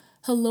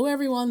Hello,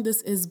 everyone.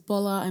 This is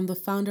Bola. I'm the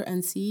founder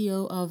and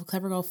CEO of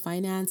Clever Girl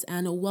Finance,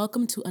 and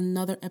welcome to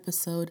another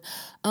episode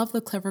of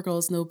the Clever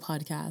Girls Know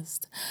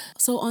podcast.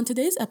 So, on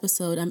today's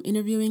episode, I'm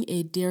interviewing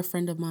a dear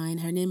friend of mine.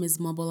 Her name is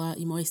Mobola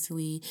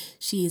Imoisili.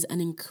 She is an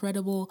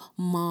incredible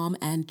mom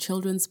and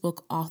children's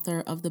book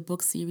author of the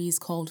book series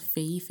called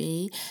Faye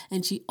Faye,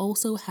 and she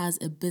also has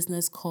a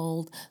business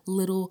called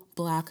Little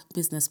Black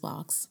Business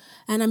Box.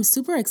 And I'm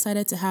super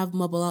excited to have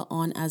Mobola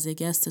on as a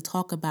guest to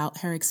talk about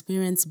her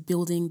experience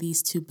building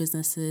these two businesses,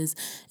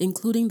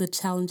 including the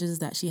challenges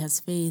that she has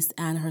faced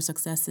and her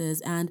successes.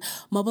 And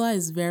Mobola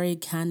is very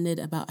candid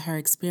about her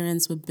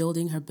experience with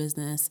building her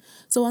business.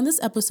 So on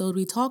this episode,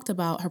 we talked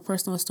about her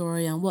personal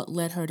story and what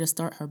led her to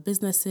start her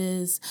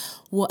businesses,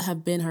 what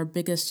have been her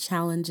biggest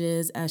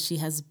challenges as she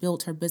has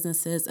built her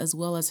businesses, as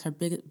well as her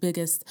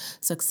biggest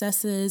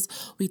successes.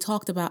 We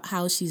talked about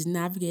how she's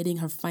navigating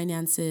her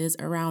finances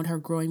around her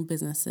growing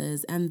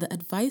businesses and the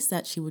advice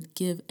that she would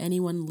give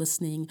anyone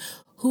listening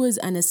who is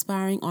an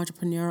aspiring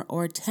entrepreneur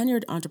or a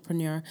tenured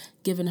entrepreneur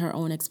given her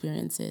own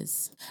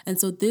experiences. And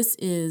so this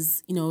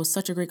is,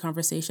 such a great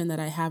conversation that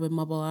I had with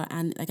Mobola.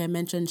 And like I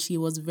mentioned, she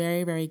was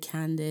very, very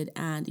candid.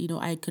 And,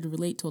 I could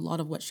relate to a lot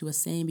of what she was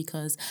saying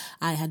because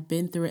I had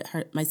been through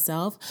it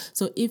myself.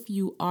 So if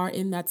you are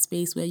in that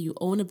space where you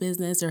own a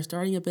business or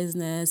starting a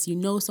business, you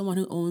know someone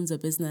who owns a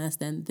business,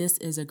 then this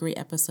is a great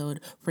episode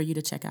for you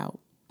to check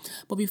out.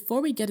 But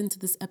before we get into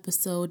this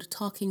episode,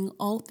 talking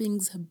all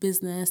things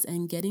business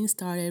and getting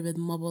started with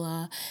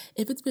Mobola,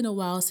 if it's been a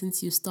while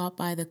since you stopped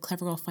by the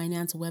Clever Girl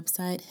Finance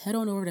website, head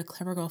on over to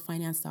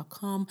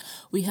clevergirlfinance.com.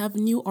 We have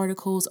new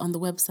articles on the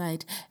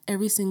website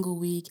every single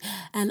week.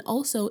 And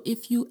also,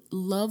 if you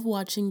love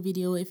watching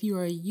video, if you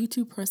are a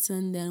YouTube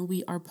person, then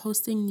we are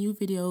posting new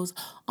videos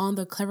on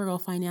the Clever Girl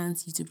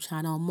Finance YouTube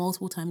channel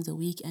multiple times a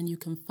week. And you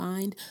can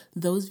find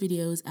those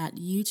videos at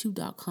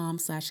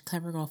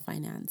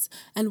youtube.com/clevergirlfinance.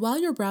 And while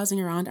you're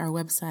browsing around our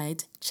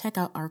website, check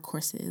out our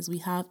courses. We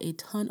have a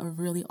ton of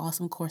really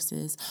awesome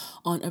courses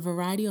on a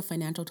variety of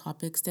financial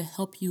topics to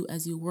help you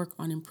as you work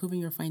on improving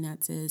your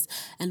finances.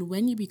 And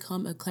when you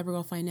become a Clever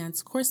Girl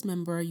Finance course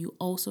member, you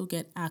also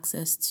get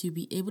access to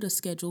be able to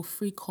schedule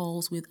free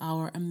calls with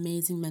our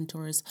amazing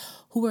mentors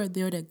who are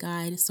there to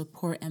guide,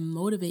 support, and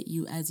motivate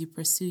you as you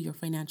pursue your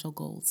financial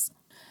goals.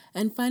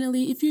 And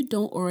finally, if you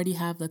don't already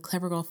have the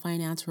Clever Girl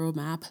Finance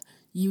roadmap,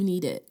 you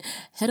need it.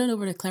 Head on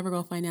over to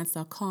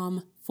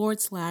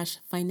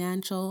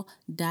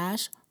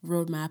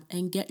clevergirlfinance.com/financial-roadmap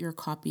and get your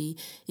copy.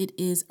 It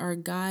is our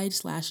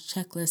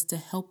guide/checklist to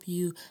help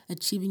you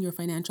achieving your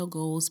financial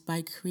goals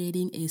by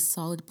creating a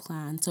solid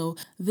plan. So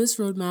this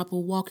roadmap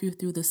will walk you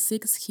through the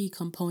 6 key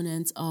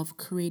components of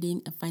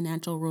creating a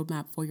financial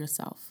roadmap for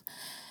yourself.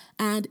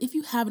 And if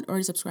you haven't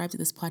already subscribed to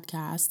this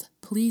podcast,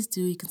 please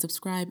do. You can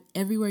subscribe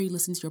everywhere you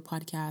listen to your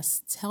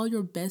podcast. Tell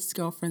your best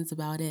girlfriends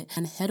about it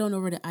and head on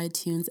over to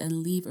iTunes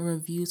and leave a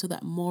review so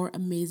that more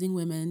amazing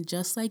women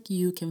just like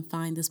you can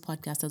find this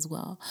podcast as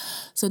well.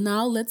 So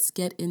now let's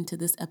get into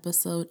this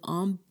episode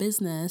on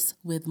business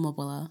with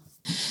Mobola.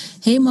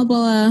 Hey,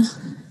 Mobola.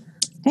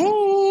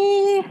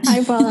 Hey,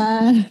 hi,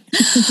 Bola.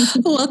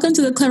 Welcome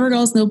to the Clever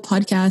Girls Know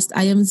podcast.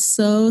 I am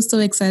so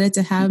excited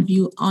to have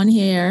you on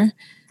here.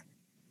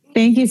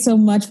 Thank you so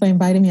much for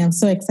inviting me. I'm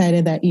so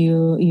excited that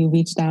you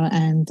reached out,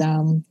 and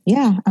I'm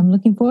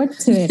looking forward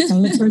to it. I'm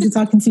looking forward to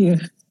talking to you.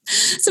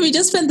 So we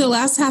just spent the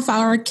last half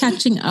hour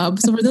catching up.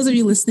 So for those of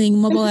you listening,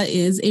 Mobola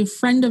is a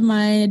friend of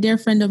mine, a dear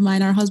friend of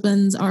mine. Our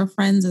husbands are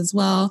friends as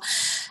well.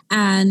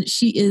 And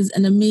she is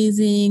an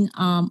amazing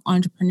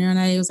entrepreneur. And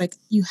I was like,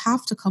 you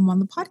have to come on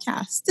the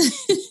podcast.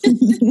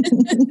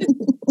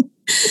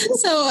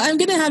 So I'm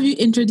going to have you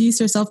introduce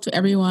yourself to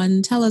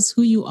everyone. Tell us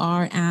who you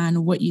are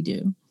and what you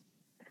do.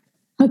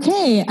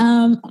 Okay.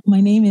 My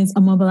name is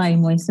Mobola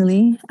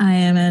Imoisili. I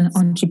am an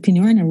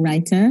entrepreneur and a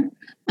writer.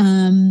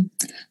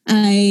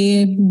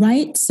 I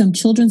write some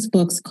children's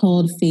books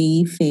called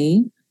Faye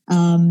Faye.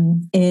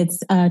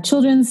 It's a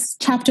children's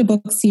chapter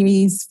book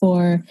series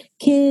for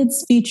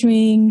kids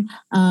featuring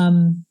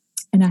an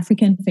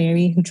African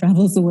fairy who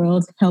travels the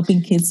world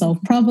helping kids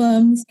solve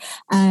problems.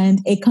 And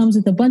it comes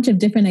with a bunch of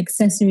different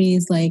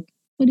accessories like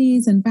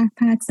hoodies and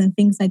backpacks and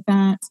things like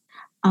that.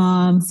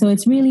 So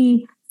it's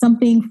really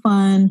something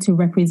fun to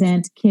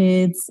represent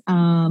kids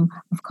of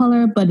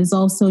color, but is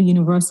also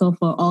universal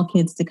for all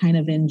kids to kind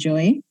of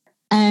enjoy.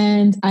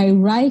 And I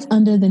write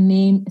under the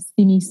name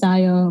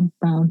Simisayo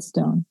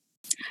Brownstone.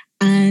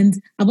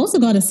 And I've also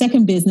got a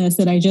second business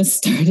that I just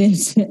started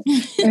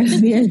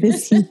earlier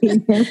this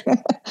year.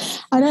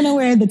 I don't know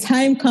where the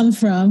time comes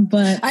from,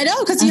 but... I know,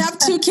 because you have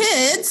 2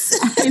 kids.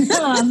 I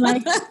know. I'm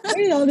like, where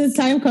did all this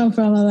time come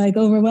from? I'm like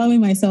overwhelming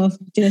myself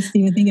just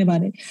even thinking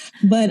about it.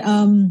 But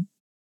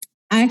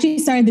I actually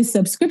started this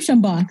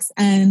subscription box,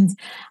 and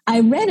I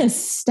read a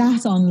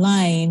stat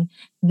online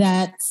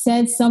that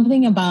said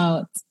something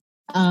about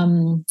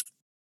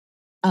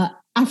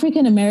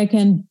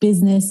African-American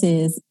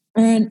businesses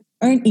earn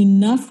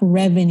enough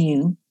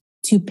revenue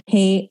to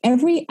pay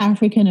every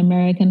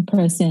African-American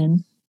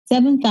person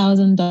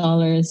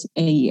 $7,000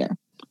 a year.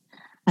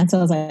 And so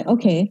I was like,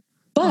 okay,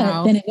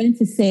 But then it went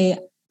to say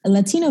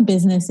Latino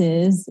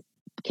businesses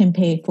can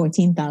pay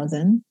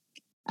 14,000.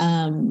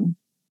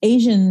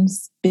 Asian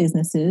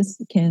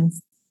businesses can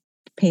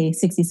pay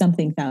 60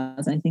 something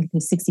thousand. I think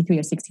it's 63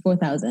 or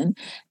 64,000.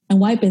 And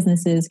white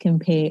businesses can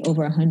pay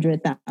over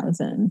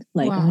 100,000,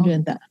 like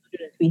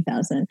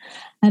 103,000.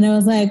 And I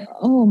was like,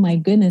 oh my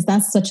goodness,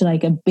 that's such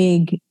like a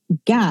big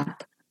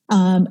gap.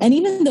 And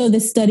even though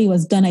this study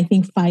was done, I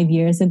think 5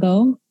 years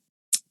ago,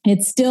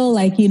 it's still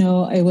like,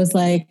 it was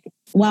like,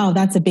 wow,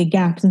 that's a big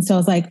gap. And so I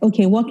was like,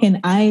 okay, what can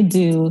I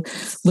do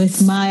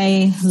with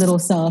my little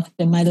self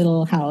in my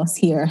little house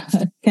here?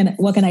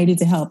 What can I do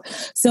to help?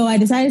 So I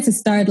decided to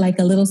start like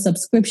a little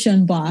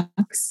subscription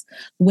box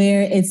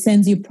where it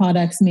sends you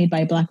products made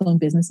by Black-owned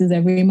businesses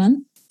every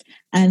month.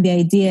 And the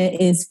idea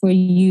is for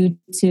you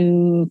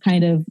to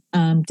kind of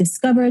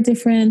discover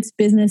different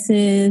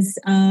businesses,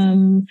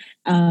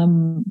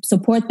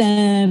 support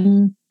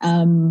them,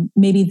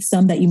 maybe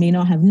some that you may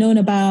not have known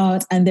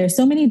about. And there's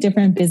so many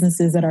different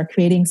businesses that are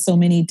creating so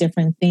many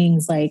different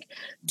things, like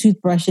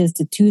toothbrushes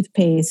to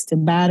toothpaste to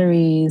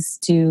batteries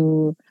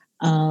to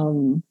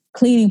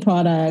cleaning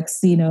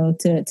products,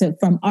 to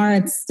from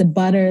arts to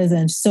butters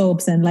and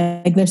soaps, and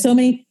like there's so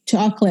many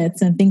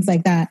chocolates and things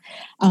like that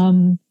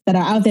that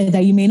are out there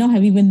that you may not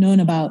have even known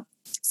about.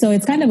 So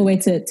it's kind of a way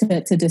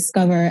to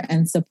discover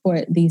and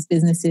support these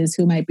businesses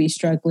who might be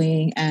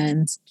struggling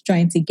and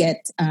trying to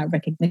get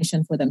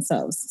recognition for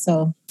themselves.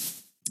 So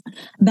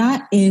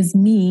that is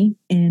me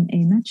in a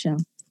nutshell.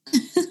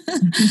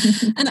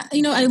 And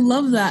I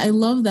love that. I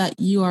love that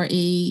you are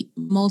a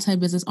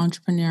multi-business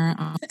entrepreneur.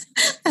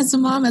 As a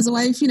mom, as a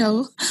wife,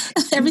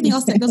 everything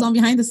else that goes on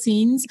behind the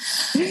scenes.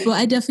 But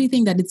I definitely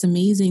think that it's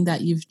amazing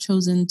that you've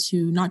chosen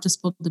to not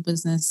just build the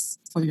business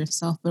for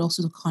yourself, but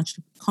also to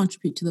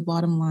contribute to the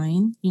bottom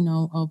line,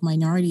 of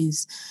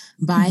minorities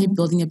by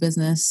building a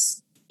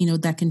business,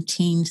 that can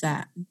change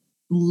that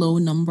low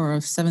number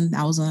of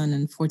 7,000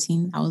 and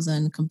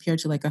 14,000 compared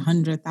to like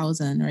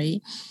 100,000,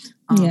 right?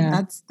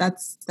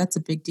 That's a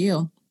big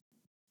deal.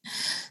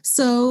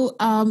 So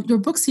your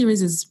book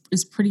series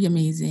is pretty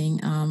amazing.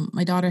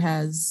 My daughter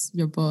has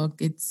your book.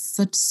 It's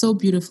so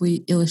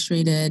beautifully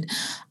illustrated.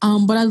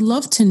 But I'd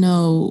love to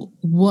know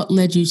what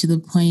led you to the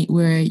point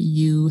where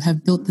you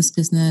have built this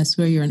business,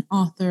 where you're an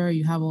author,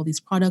 you have all these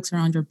products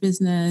around your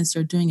business,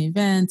 you're doing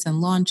events and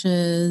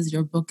launches,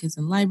 your book is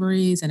in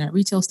libraries and at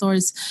retail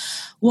stores.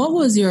 What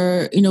was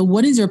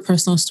what is your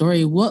personal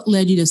story? What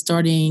led you to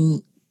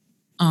starting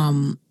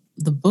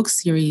the book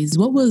series?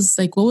 What was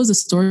the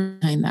story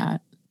behind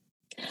that?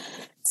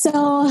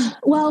 So,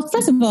 well,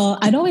 first of all,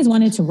 I'd always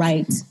wanted to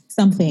write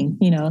something,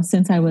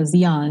 since I was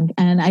young,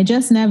 and I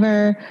just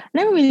never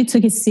really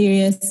took it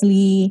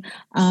seriously.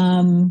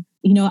 When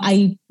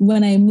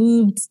I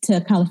moved to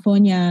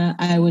California,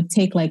 I would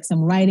take like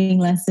some writing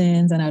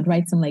lessons, and I'd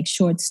write some like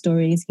short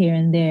stories here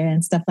and there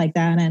and stuff like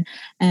that.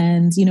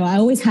 And I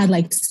always had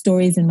like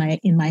stories in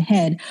my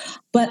head,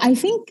 but I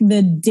think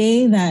the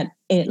day that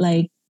it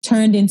like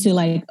turned into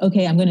like,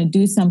 okay, I'm going to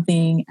do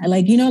something,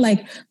 like,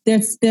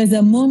 there's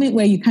a moment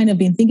where you kind of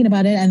been thinking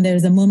about it, and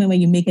there's a moment where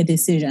you make a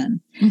decision.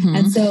 Mm-hmm.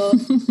 And so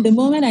the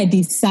moment I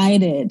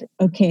decided,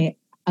 okay,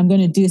 I'm going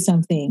to do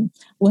something,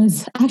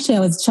 was actually I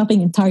was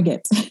shopping in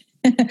Target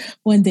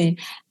one day.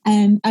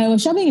 And I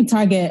was shopping in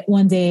Target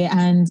one day,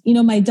 and,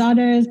 my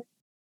daughter,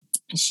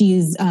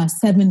 she's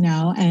 7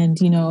 now, and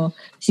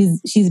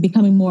she's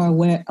becoming more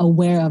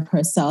aware of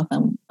herself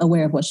and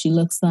aware of what she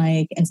looks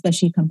like,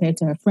 especially compared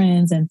to her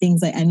friends and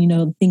things like,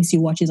 and things she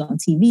watches on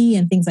TV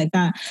and things like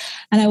that.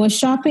 And I was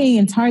shopping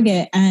in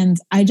Target, and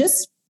it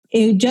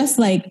just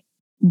like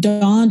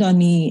dawned on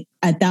me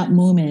at that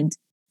moment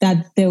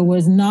that there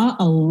was not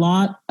a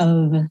lot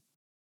of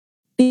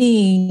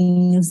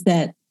things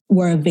that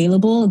were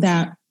available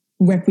that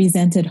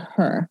represented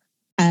her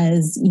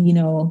as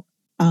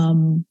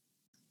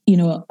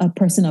a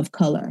person of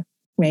color,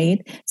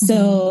 right? Mm-hmm.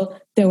 So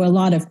there were a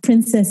lot of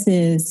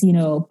princesses,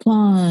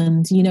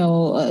 blonde,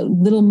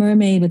 Little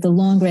Mermaid with the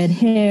long red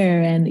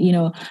hair, and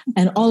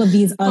and all of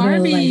these other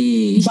like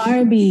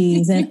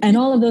Barbies and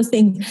all of those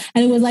things.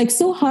 And it was like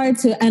so hard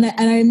to, and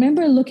I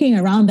remember looking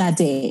around that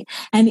day,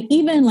 and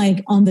even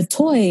like on the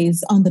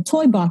toys, on the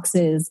toy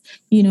boxes,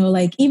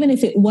 like even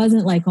if it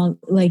wasn't like on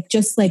like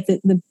just like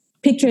the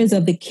pictures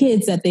of the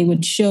kids that they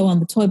would show on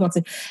the toy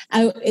boxes,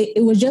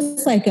 it was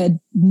just like a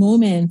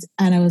moment,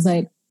 and I was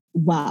like,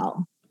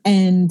 wow.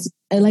 And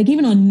like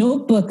even on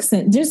notebooks,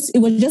 and it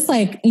was just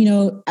like,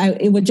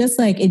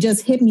 it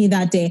just hit me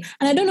that day.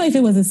 And I don't know if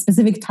it was a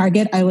specific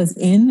Target I was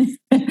in.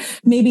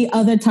 Maybe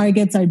other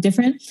Targets are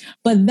different,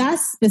 but that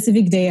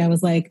specific day I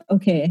was like,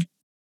 okay,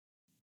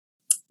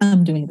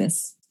 I'm doing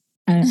this.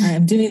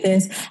 I'm doing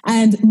this.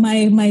 And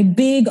my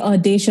big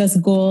audacious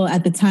goal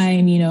at the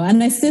time,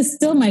 and I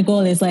still my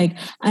goal is like,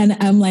 and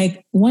I'm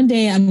like, one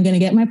day I'm going to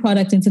get my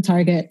product into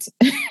Target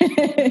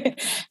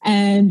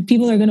and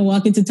people are going to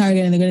walk into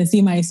Target and they're going to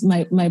see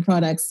my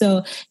products.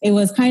 So it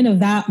was kind of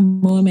that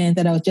moment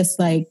that I was just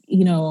like,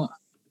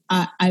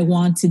 I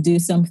want to do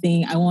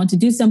something. I want to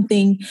do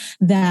something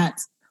that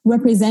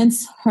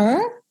represents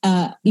her,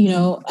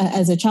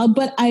 as a child.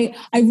 But I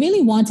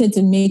really wanted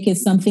to make it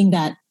something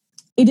that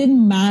it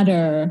didn't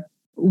matter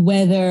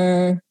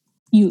whether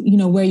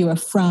where you were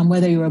from,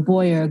 whether you were a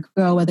boy or a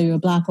girl, whether you were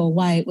black or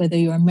white, whether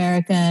you were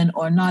American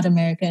or not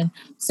American.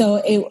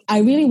 So I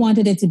really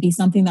wanted it to be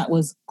something that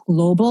was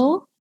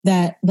global,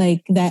 that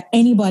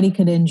anybody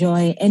could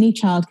enjoy, any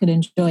child could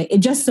enjoy. It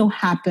just so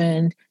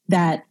happened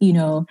that,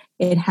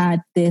 it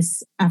had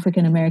this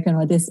African American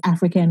or this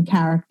African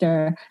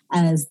character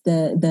as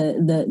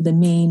the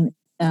main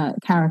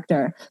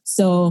character.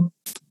 So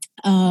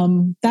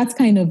that's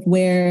kind of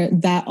where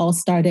that all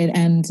started.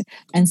 And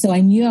so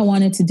I knew I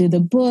wanted to do the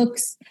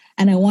books,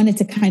 and I wanted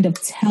to kind of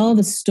tell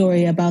the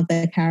story about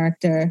the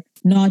character,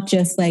 not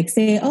just like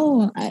say,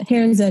 oh,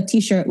 here's a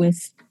t-shirt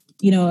with,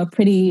 a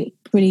pretty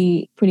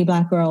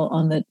black girl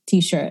on the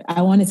t-shirt.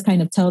 I wanted to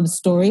kind of tell the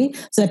story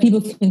so that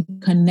people can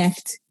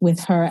connect with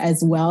her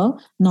as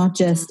well, not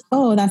just,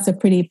 oh, that's a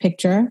pretty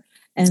picture.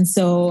 And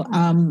so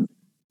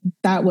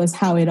that was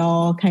how it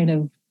all kind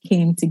of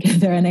came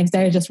together. And I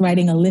started just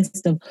writing a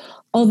list of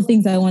all the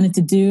things I wanted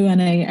to do.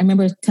 And I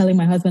remember telling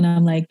my husband,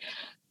 I'm like,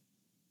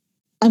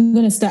 I'm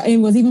going to start. It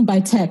was even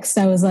by text.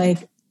 I was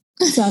like,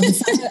 so I've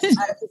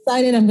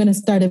decided I'm going to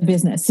start a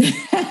business.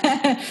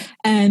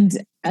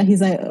 And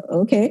he's like,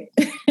 okay.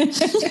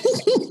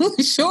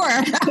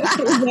 Sure.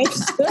 Like,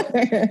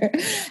 sure.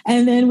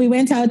 And then we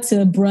went out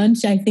to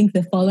brunch, I think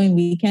the following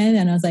weekend.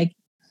 And I was like,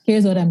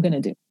 here's what I'm going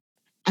to do.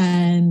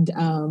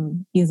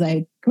 And he's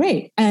like,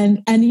 great.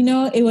 And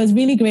it was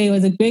really great. It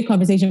was a great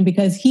conversation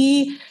because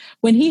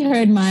when he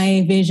heard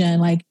my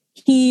vision, like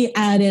he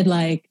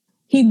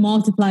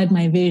multiplied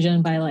my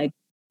vision by like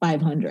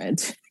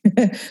 500.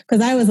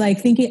 Because I was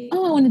like thinking,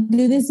 oh, I want to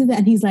do this and that.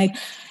 And he's like,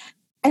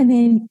 and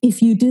then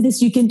if you do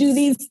this, you can do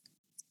these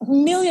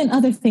million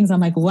other things. I'm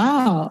like,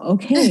 wow,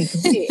 okay.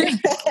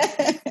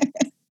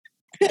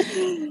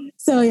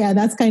 So yeah,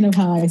 that's kind of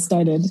how I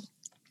started.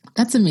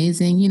 That's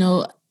amazing.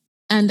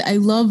 And I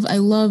love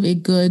a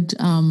good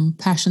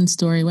passion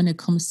story when it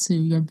comes to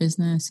your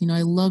business.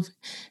 I love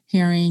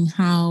hearing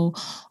how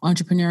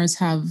entrepreneurs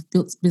have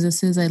built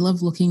businesses. I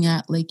love looking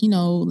at like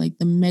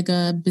the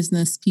mega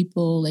business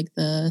people, like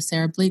the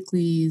Sarah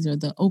Blakeleys or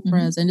the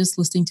Oprahs, and just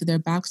listening to their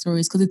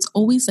backstories, because it's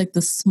always like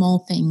the small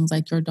things,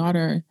 like your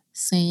daughter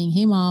saying,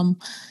 hey, mom,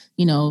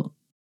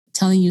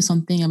 telling you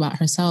something about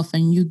herself,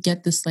 and you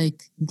get this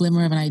like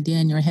glimmer of an idea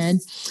in your head.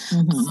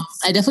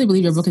 I definitely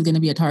believe your book is going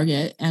to be at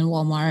Target and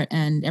Walmart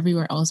and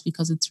everywhere else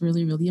because it's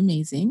really, really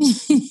amazing.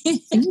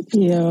 Thank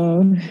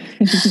you.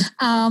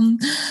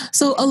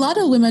 So a lot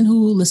of women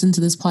who listen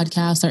to this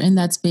podcast are in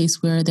that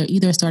space where they're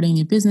either starting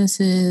new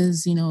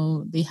businesses,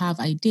 they have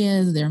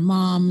ideas, they're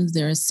moms,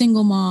 they're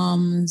single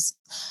moms,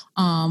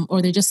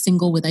 or they're just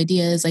single with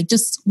ideas, like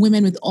just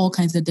women with all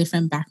kinds of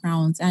different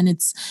backgrounds. And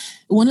it's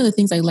one of the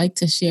things I like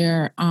to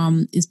share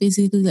is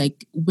basically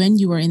like when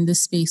you were in this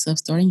space of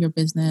starting your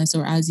business,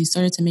 or as you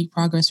started to make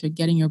progress with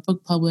getting your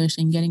book published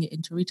and getting it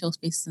into retail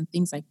spaces and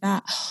things like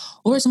that,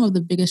 what are some of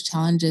the biggest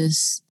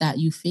challenges that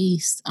you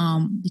faced?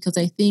 Because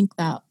I think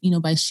that,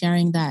 by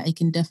sharing that, it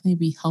can definitely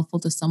be helpful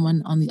to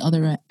someone on the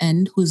other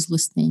end who's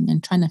listening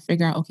and trying to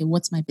figure out, okay,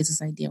 what's my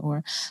business idea?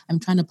 Or I'm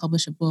trying to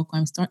publish a book, or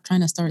I'm trying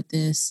to start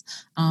this.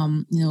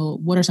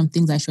 What are some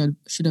things I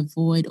should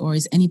avoid, or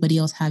is anybody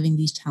else having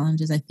these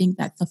challenges? I think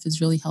that stuff is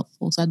really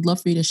helpful. So I'd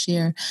love for you to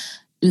share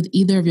with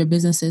either of your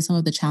businesses some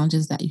of the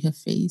challenges that you have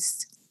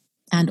faced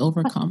and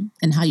overcome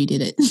and how you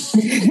did it.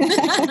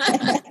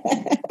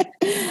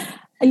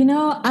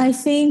 I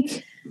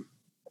think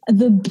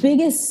the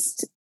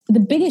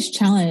biggest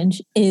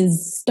challenge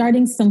is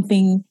starting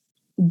something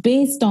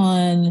based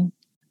on,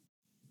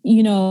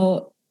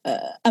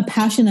 a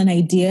passion, an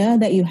idea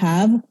that you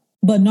have,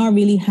 but not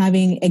really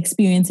having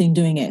experience in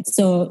doing it.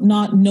 So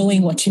not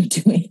knowing what you're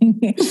doing.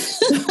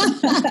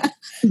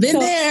 Been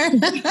there.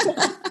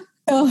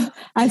 So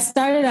I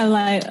started, I'm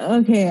like,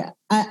 okay,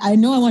 I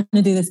know I want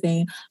to do this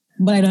thing,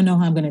 but I don't know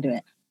how I'm going to do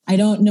it. I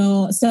don't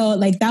know. So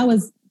like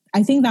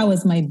I think that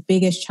was my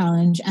biggest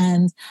challenge.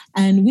 And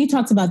we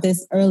talked about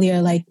this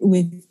earlier, like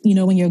with,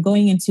 when you're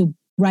going into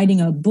writing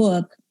a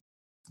book,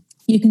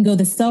 you can go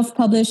the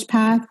self-published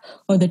path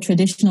or the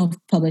traditional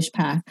published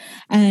path.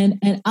 And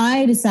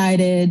I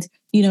decided,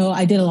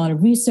 I did a lot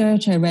of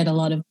research. I read a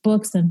lot of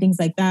books and things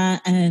like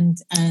that.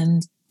 And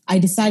I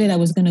decided I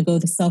was going to go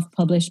the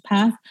self-published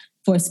path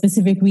for a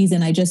specific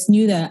reason. I just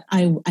knew that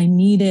I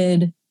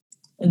needed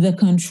the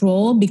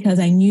control because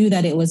I knew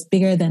that it was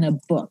bigger than a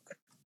book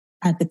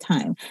at the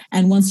time.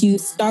 And once you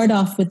start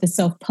off with the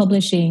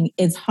self-publishing,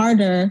 it's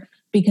harder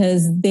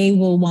because they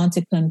will want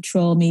to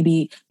control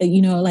maybe,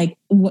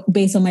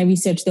 based on my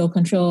research, they'll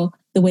control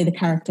the way the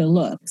character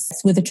looks.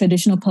 With the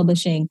traditional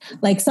publishing,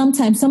 like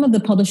sometimes some of the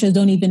publishers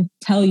don't even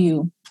tell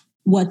you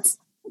what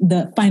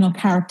the final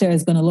character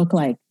is going to look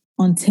like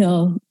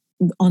until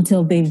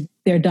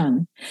they're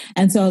done.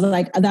 And so I was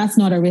like, that's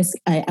not a risk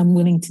I'm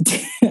willing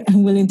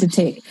to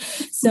take.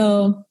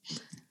 So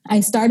I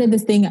started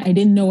this thing. I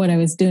didn't know what I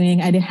was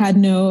doing. I had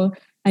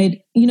my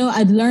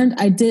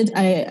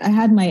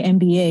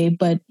MBA,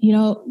 but,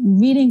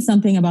 reading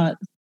something about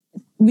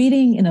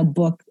reading in a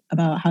book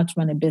about how to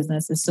run a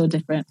business is so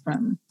different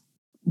from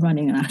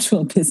running an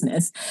actual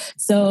business.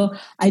 So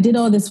I did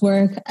all this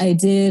work. I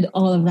did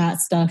all of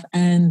that stuff,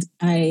 and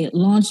I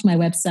launched my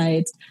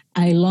website.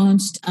 I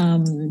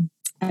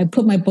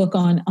put my book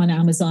on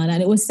Amazon,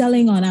 and it was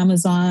selling on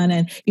Amazon,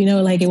 and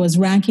like it was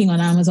ranking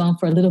on Amazon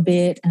for a little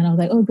bit, and I was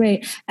like, oh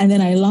great. And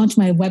then I launched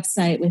my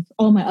website with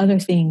all my other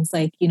things,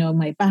 like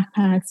my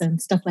backpacks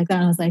and stuff like that.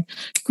 And I was like,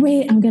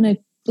 great, I'm gonna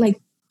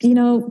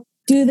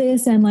do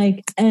this, and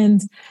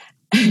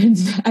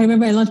I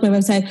remember I launched my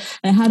website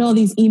and I had all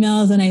these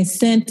emails, and I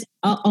sent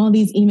all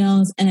these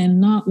emails,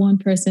 and not one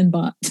person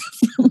bought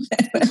from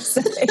my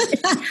website.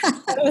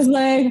 I was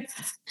like,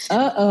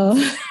 uh-oh.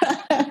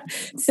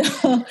 So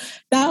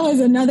that was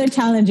another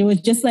challenge. It was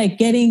just like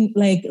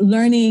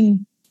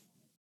learning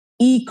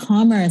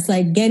e-commerce,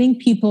 like getting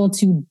people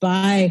to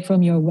buy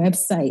from your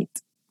website.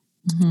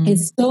 Mm-hmm.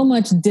 Is so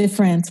much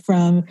different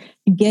from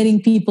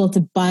getting people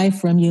to buy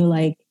from you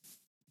like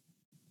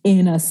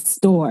in a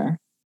store.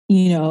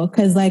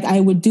 Because like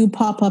I would do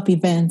pop-up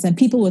events and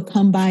people would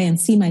come by and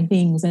see my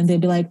things and they'd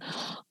be like,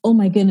 oh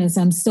my goodness,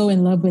 I'm so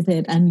in love with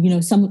it. And,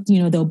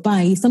 they'll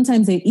buy.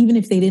 Sometimes even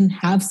if they didn't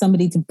have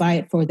somebody to buy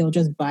it for, they'll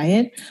just buy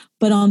it.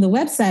 But on the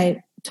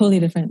website, totally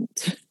different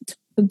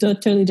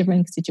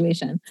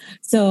situation.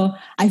 So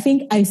I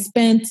think I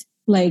spent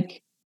I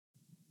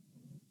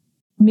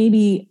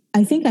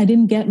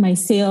didn't get my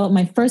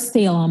first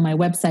sale on my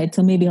website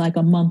till maybe like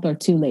a month or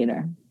two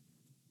later.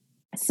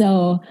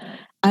 So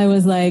I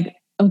was like,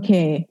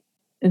 okay,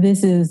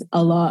 this is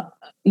a lot.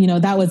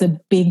 That was a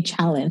big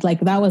challenge.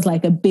 Like that was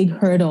like a big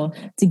hurdle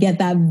to get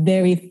that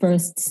very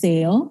first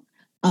sale.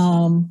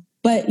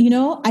 But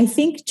I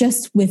think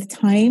just with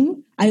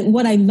time,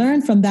 what I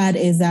learned from that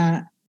is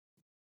that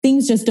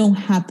things just don't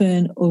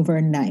happen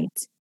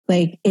overnight.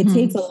 Like it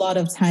takes a lot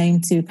of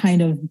time to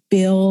kind of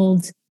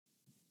build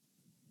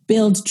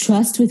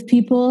trust with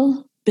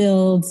people,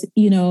 to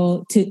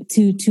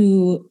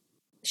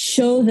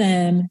show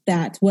them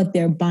that what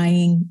they're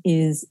buying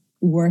is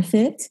worth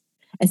it,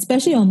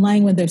 especially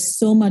online when there's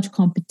so much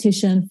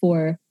competition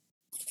for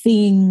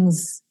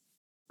things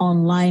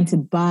online to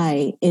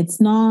buy. It's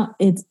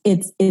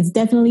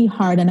definitely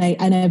hard. And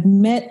I've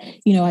met,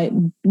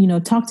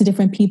 talked to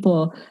different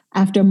people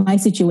after my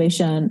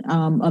situation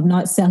of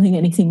not selling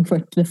anything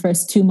for the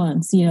first 2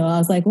 months. I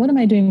was like, what am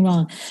I doing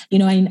wrong?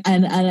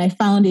 And I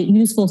found it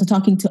useful to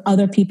talking to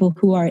other people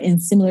who are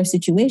in similar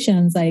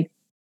situations. Like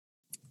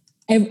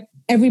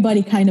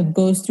everybody kind of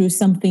goes through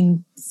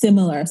something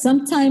similar.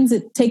 Sometimes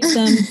it takes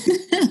them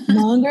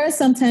longer.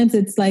 Sometimes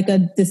it's like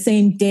the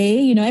same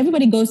day.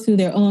 Everybody goes through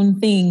their own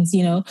things,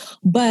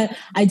 but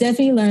I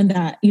definitely learned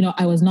that,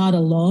 I was not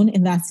alone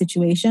in that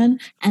situation.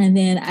 And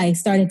then I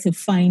started to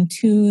fine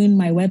tune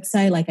my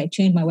website. Like I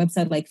changed my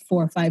website like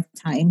 4 or 5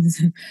 times,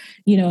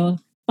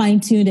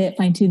 fine-tuned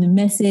the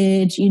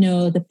message,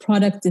 the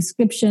product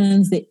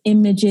descriptions, the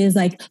images,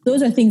 like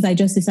those are things I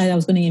just decided I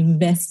was going to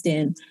invest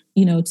in,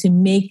 to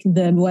make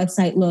the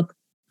website look,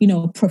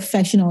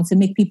 professional, to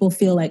make people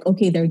feel like,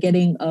 okay, they're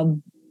getting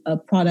a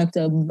product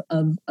of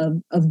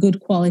good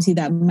quality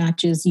that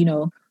matches,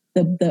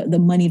 the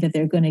money that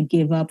they're going to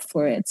give up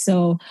for it.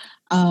 So,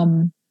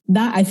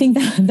 that I think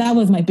that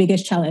was my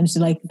biggest challenge.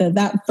 Like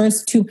that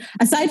first 2,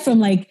 aside from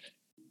like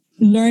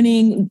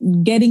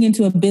getting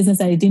into a business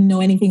that I didn't know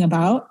anything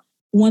about.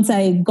 Once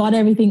I got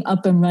everything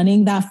up and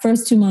running, that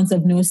first 2 months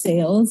of no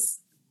sales,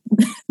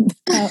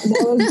 that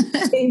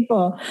was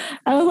painful.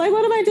 I was like,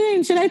 what am I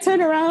doing? Should I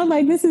turn around?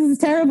 Like, this is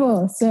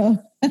terrible. So,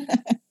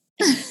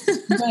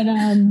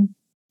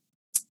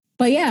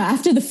 but yeah,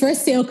 after the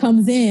first sale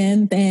comes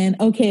in, then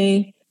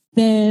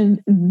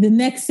the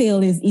next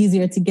sale is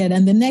easier to get,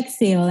 and the next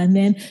sale, and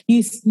then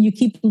you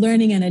keep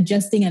learning and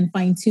adjusting and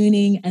fine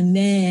tuning, and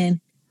then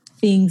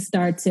things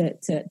start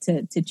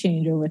to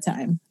change over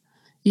time.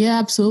 Yeah,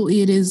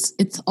 absolutely.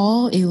 It's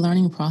all a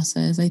learning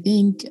process. I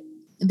think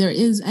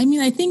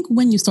I think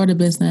when you start a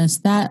business,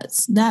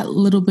 that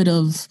little bit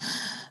of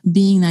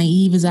being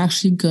naive is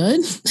actually good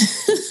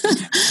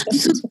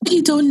because what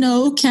you don't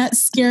know can't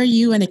scare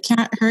you and it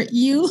can't hurt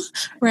you,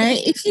 right?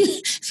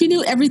 If you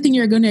knew everything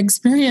you're going to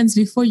experience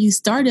before you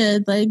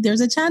started, like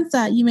there's a chance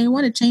that you may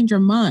want to change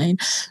your mind.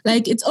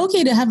 Like it's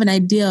okay to have an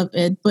idea of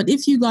it, but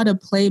if you got a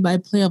play by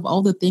play of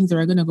all the things that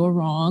are going to go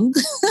wrong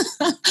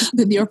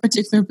with your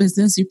particular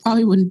business, you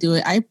probably wouldn't do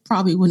it. I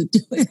probably wouldn't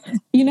do it.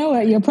 You know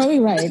what? You're probably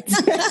right.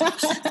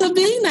 So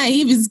being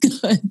naive is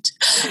good.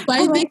 But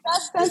I think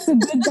that's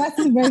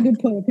a very good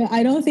point.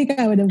 I don't think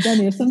I would have done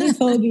it. If somebody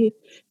told me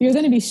you're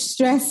going to be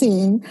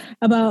stressing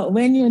about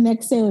when your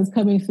next sale is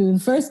coming through, the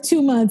first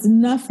 2 months,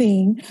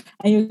 nothing,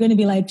 and you're going to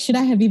be like, should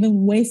I have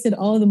even wasted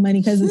all the money?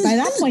 Because by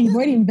that point, you've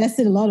already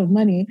invested a lot of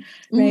money,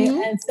 right?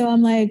 Mm-hmm. And so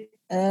I'm like,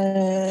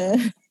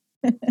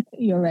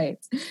 you're right.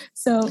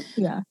 So,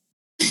 yeah.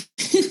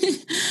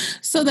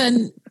 So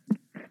then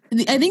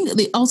I think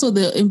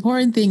the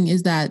important thing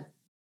is that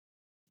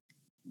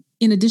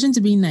in addition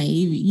to being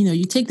naive,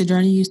 you take the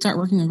journey, you start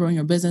working on growing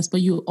your business,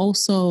 but you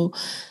also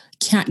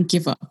can't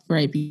give up,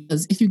 right?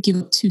 Because if you give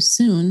up too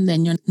soon,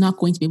 then you're not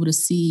going to be able to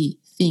see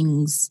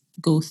things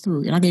go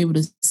through. You're not able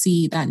to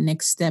see that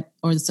next step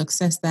or the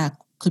success that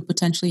could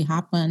potentially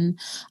happen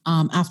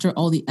after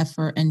all the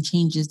effort and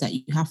changes that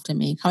you have to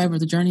make. However,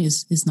 the journey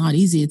is not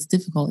easy. It's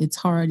difficult. It's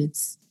hard.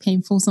 It's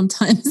painful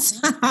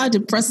sometimes,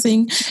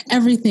 depressing,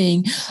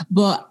 everything.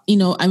 But,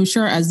 I'm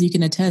sure, as you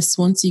can attest,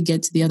 once you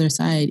get to the other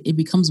side, it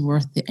becomes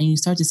worth it. And you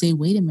start to say,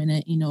 wait a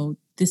minute,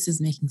 this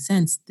is making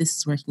sense. This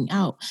is working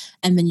out.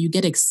 And then you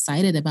get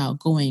excited about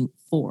going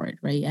forward,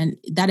 right? And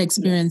that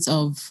experience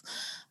of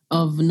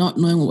not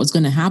knowing what was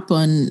going to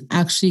happen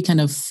actually kind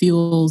of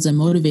fuels and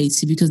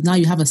motivates you, because now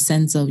you have a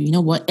sense of,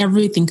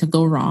 everything could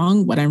go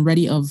wrong, but I'm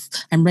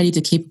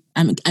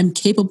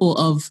capable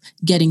of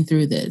getting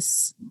through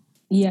this.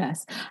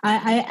 Yes.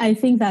 I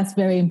think that's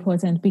very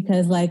important,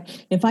 because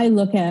if I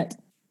look at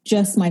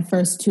just my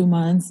first 2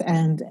 months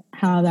and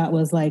how that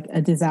was like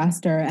a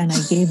disaster and I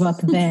gave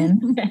up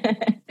then,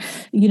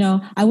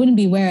 I wouldn't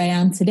be where I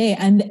am today.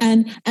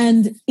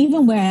 And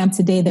even where I am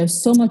today,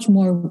 there's so much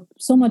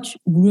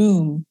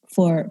room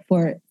for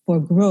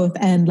growth.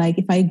 And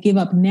if I give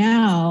up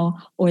now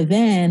or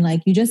then,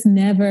 you just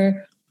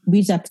never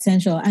reach that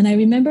potential. And I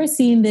remember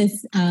seeing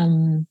this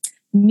meme,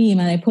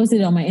 and I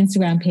posted it on my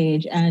Instagram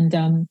page, and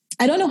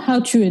I don't know how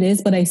true it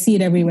is, but I see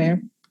it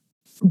everywhere.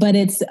 But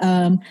it's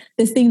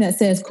this thing that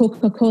says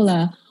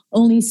Coca-Cola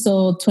only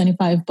sold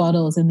 25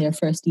 bottles in their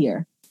first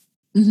year.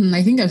 Mm-hmm.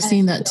 I think I've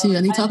seen that too.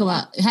 And they talk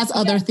about, it has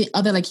other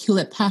like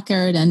Hewlett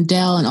Packard and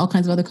Dell and all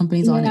kinds of other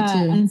companies on it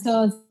too. And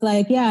so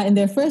it's in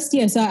their first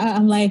year. So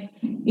I'm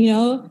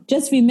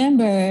just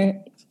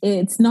remember,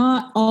 it's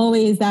not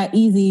always that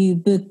easy.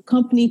 The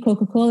company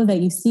Coca-Cola that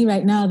you see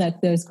right now,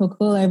 that there's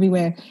Coca-Cola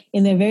everywhere,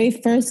 in their very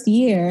first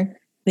year,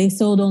 they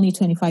sold only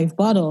 25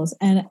 bottles.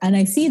 And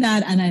I see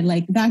that, and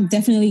that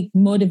definitely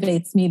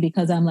motivates me,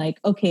 because I'm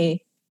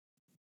okay,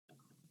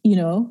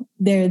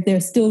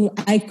 they're still,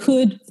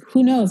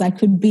 who knows, I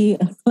could be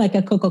like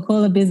a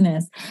Coca-Cola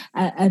business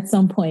at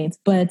some point,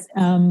 but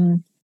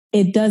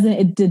it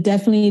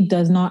definitely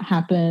does not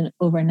happen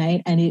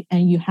overnight.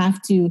 And you have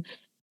to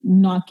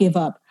not give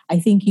up. I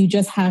think you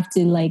just have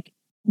to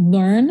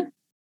learn,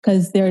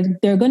 because there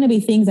are going to be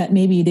things that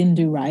maybe you didn't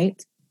do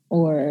right,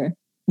 or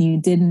you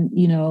didn't,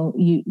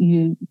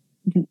 you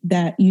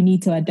that you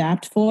need to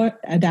adapt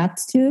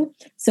to.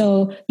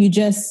 So you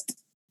just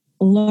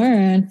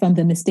learn from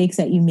the mistakes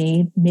that you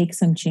made, make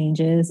some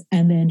changes,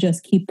 and then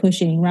just keep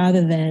pushing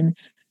rather than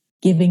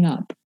giving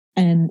up.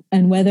 And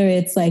whether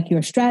it's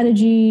your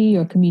strategy,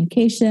 your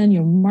communication,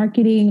 your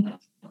marketing,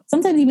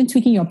 sometimes even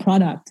tweaking your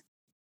product,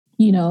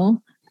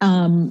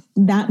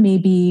 that may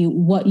be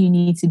what you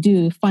need to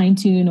do, fine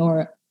tune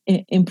or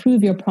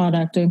improve your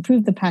product, or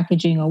improve the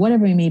packaging, or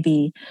whatever it may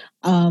be.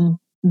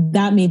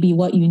 That may be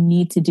what you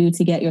need to do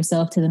to get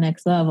yourself to the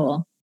next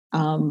level.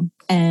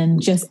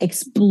 And just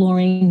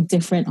exploring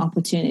different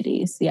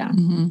opportunities. Yeah.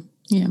 Mm-hmm.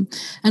 Yeah.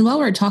 And while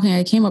we're talking,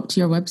 I came up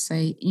to your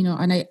website,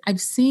 and I've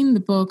seen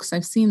the books,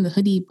 I've seen the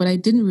hoodie, but I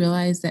didn't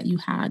realize that you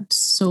had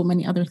so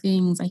many other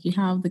things. Like, you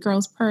have the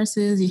girls'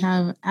 purses, you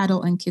have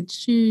adult and kids'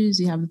 shoes,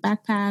 you have the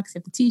backpacks, you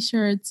have the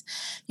t-shirts,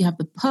 you have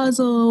the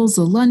puzzles,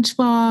 the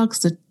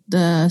lunchbox,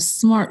 the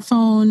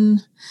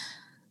smartphone,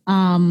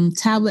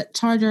 tablet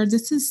charger.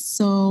 This is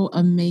so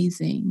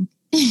amazing.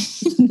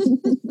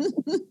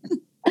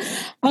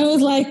 I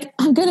was like,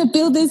 I'm going to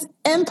build this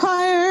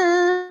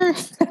empire.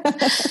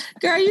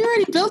 Girl, you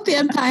already built the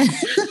empire.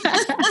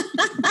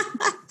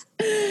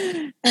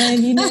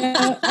 And,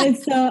 I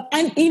tell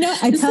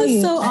you. This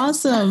is so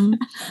awesome.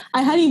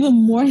 I had even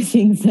more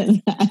things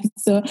than that.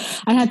 So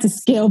I had to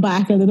scale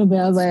back a little bit.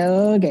 I was like,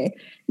 oh, okay,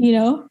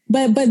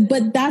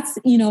 but that's,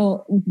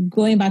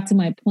 going back to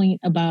my point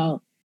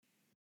about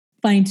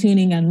fine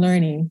tuning and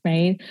learning,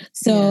 right?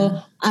 So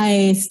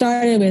I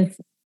started with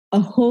a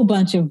whole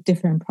bunch of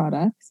different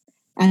products,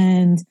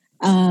 and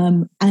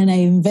I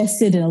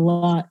invested a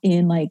lot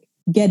in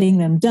getting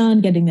them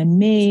done, getting them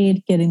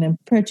made, getting them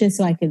purchased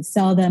so I could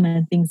sell them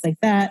and things like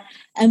that.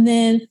 And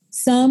then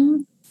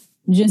some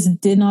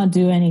just did not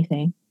do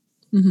anything.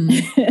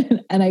 Mm-hmm.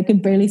 And I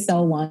could barely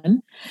sell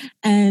one.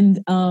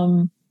 And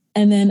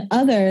then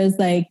others,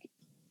 they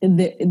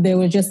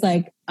were just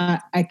I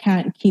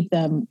can't keep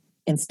them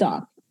in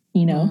stock.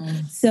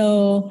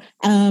 So,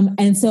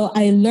 and so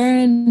I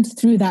learned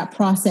through that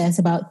process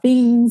about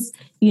things,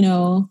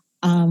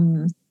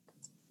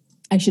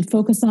 I should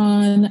focus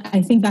on.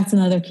 I think that's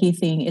another key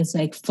thing, is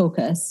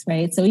focus,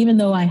 right? So even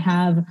though I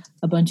have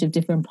a bunch of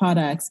different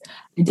products,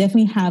 I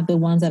definitely have the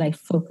ones that I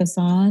focus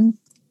on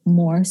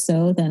more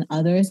so than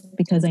others,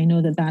 because I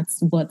know that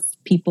that's what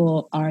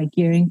people are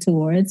gearing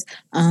towards.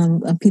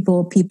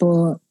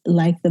 People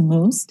like the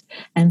most.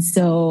 And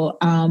so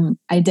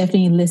I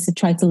definitely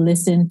try to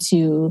listen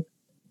to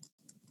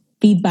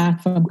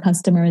feedback from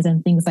customers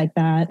and things like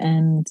that,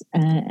 and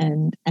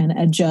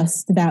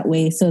adjust that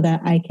way so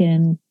that I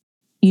can,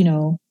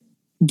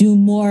 do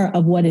more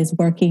of what is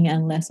working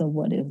and less of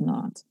what is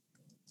not.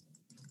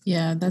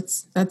 Yeah,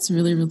 that's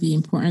really, really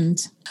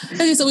important.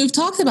 Okay, so we've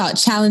talked about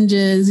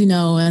challenges,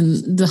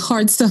 and the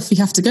hard stuff you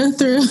have to go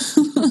through.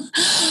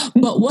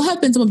 But what have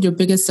been some of your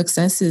biggest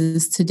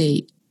successes to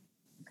date?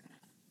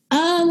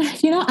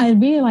 I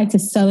really like to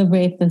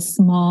celebrate the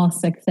small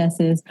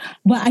successes.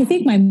 But I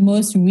think my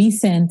most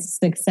recent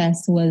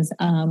success was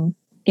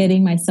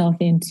getting myself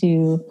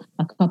into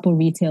a couple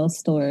retail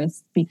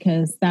stores,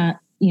 because that,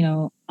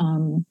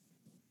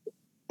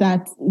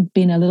 that's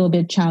been a little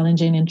bit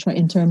challenging in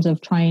terms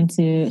of trying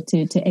to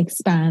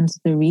expand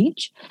the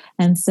reach.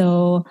 And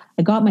so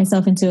I got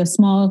myself into a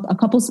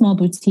couple small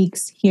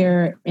boutiques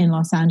here in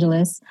Los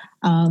Angeles.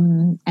 I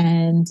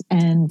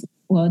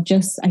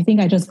think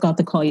I just got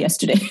the call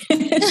yesterday.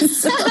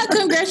 So,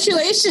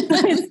 congratulations.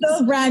 It's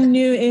so brand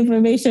new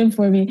information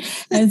for me.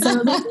 And so I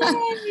was like,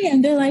 yay.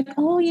 And they're like,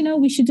 oh,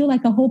 we should do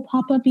like a whole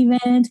pop-up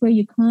event where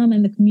you come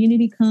and the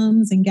community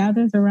comes and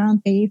gathers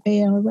around Fei.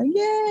 I was like,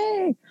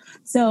 yay.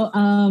 So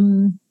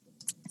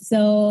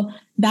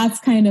that's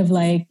kind of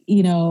like,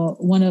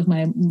 one of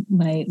my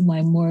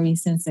more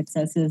recent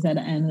successes,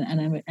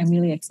 and I'm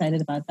really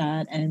excited about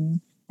that,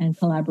 and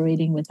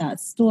collaborating with that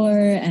store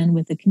and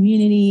with the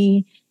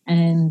community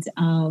and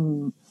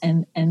all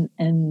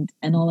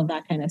of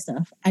that kind of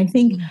stuff. I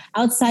think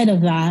outside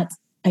of that,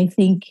 I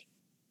think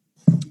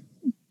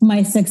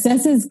my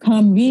successes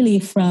come really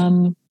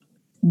from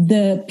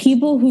the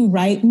people who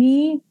write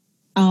me,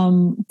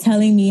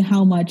 telling me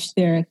how much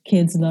their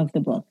kids love the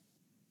book.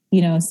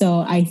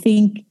 So I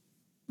think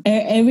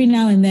every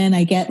now and then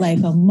I get like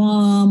a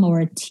mom or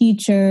a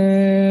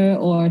teacher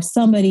or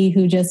somebody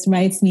who just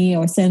writes me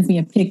or sends me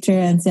a picture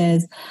and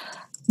says,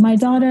 my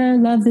daughter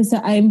loves this.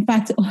 I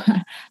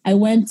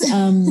went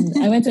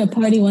to a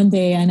party one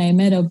day and I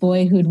met a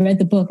boy who'd read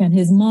the book, and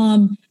his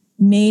mom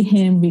made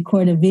him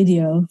record a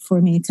video for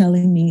me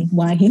telling me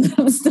why he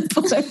loves the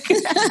book.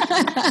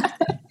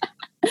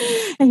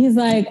 And he's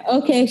like,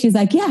 okay. She's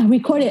like, yeah,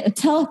 record it.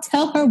 Tell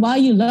her why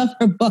you love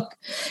her book.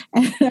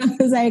 And I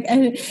was like,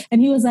 and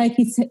he was like,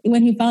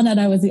 when he found out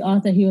I was the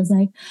author, he was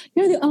like,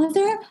 you're the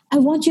author? I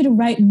want you to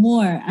write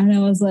more. And I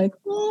was like,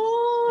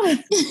 oh.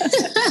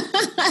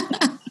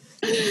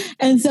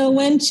 And so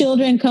when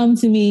children come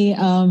to me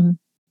and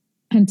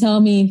tell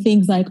me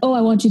things like, oh,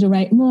 I want you to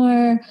write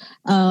more.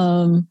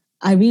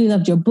 I really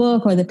loved your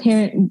book. Or the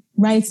parent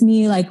writes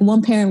me, like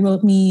one parent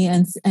wrote me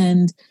and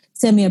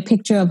sent me a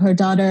picture of her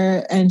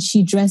daughter, and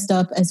she dressed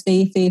up as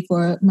Fei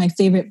for my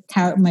favorite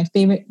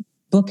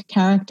book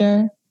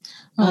character.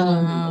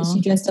 Wow.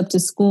 She dressed up to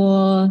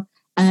school,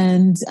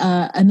 and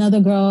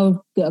another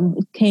girl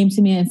came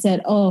to me and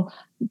said, "Oh,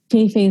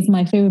 Fei is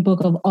my favorite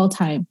book of all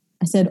time."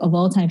 I said, "Of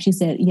all time?" She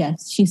said,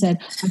 "Yes." She said,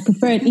 "I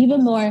prefer it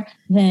even more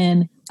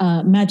than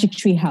Magic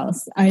Tree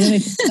House." I don't know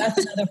if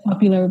that's another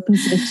popular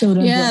piece of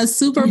children's book. Yeah,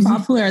 super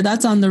popular.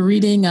 That's on the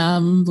reading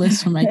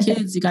list for my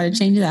kids. You got to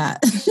change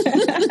that.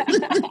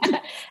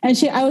 And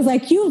I was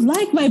like, "You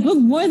like my book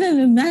more than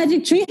the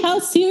Magic Tree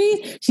House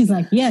series?" She's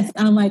like, "Yes."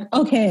 I'm like,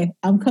 "Okay,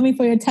 I'm coming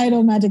for your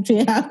title, Magic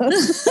Tree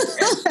House."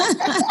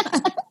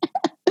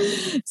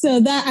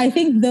 So that, I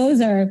think those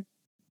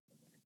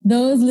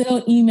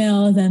little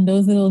emails and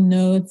those little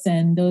notes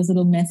and those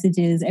little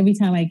messages, every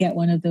time I get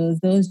one of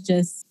those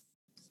just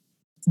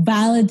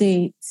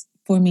validate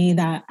for me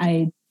that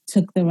I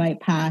took the right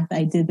path.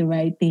 I did the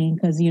right thing.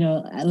 Because,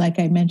 like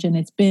I mentioned,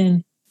 it's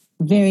been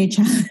very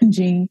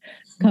challenging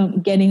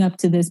getting up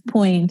to this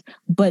point,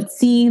 but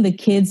seeing the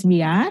kids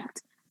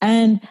react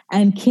and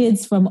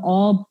kids from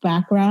all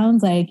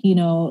backgrounds, like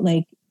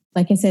I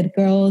said,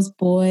 girls,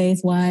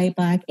 boys, white,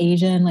 Black,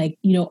 Asian,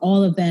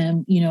 all of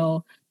them,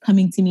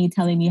 coming to me,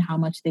 telling me how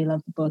much they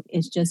love the book.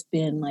 It's just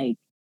been like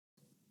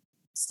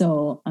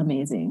so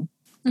amazing.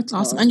 That's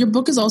awesome. And your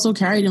book is also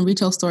carried in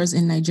retail stores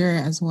in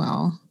Nigeria as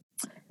well.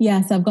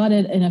 Yes, I've got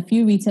it in a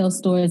few retail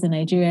stores in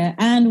Nigeria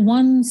and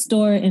one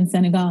store in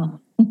Senegal.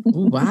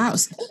 Wow.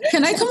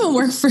 Can I come and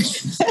work for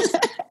you?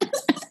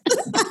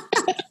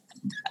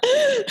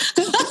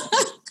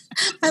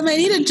 I might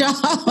need a job.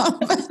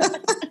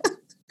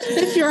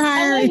 If you're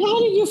hiring. Like, how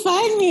did you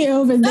find me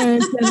over there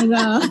in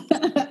Senegal?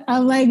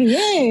 I'm like,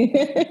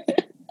 yay.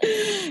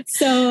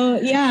 So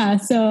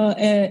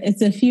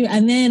it's a few,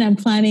 and then I'm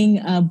planning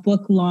a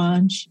book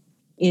launch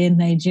in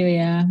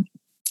Nigeria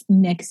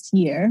next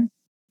year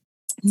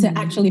to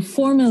actually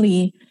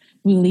formally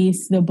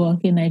release the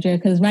book in Nigeria,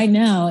 because right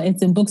now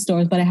it's in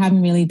bookstores, but I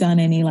haven't really done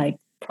any like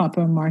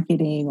proper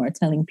marketing or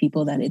telling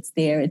people that it's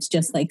there. It's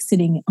just like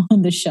sitting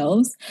on the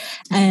shelves,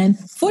 and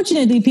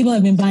fortunately people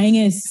have been buying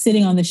it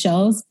sitting on the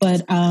shelves,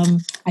 but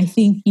I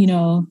think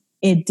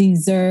it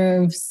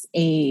deserves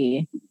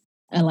a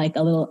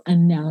little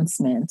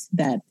announcement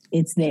that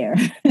it's there.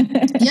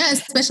 Yeah,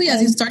 especially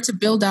as you start to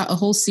build out a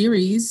whole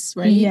series,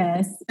 right?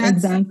 Yes,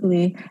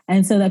 exactly.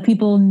 And so that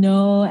people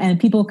know, and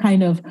people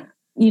kind of,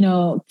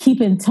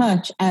 keep in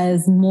touch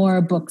as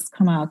more books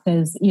come out,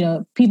 because,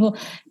 people,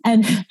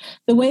 and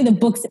the way the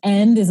books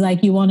end is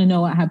like, you want to know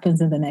what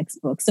happens in the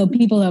next book. So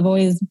people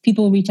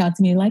reach out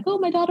to me like, oh,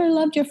 my daughter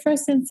loved your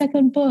first and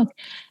second book.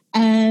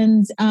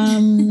 And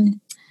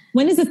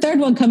when is the third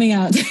one coming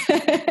out?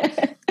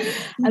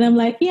 And I'm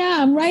like, yeah,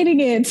 I'm writing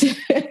it.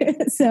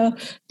 So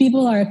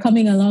people are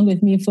coming along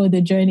with me for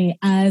the journey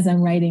as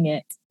I'm writing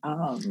it.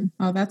 Oh,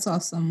 that's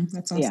awesome.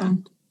 That's awesome. Yeah.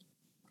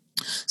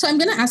 So I'm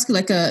going to ask you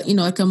like a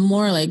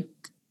more like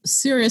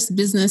serious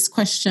business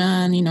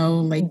question,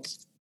 like,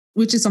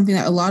 which is something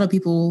that a lot of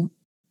people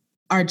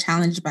are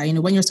challenged by.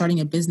 When you're starting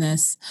a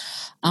business,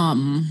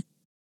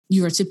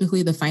 you are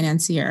typically the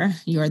financier,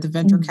 you are the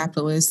venture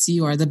capitalist,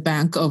 you are the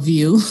bank of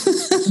you.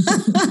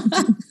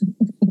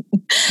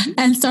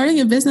 And starting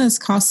a business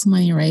costs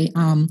money, right?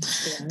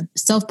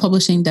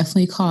 Self-publishing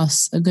definitely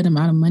costs a good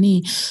amount of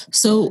money.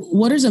 So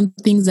what are some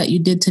things that you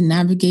did to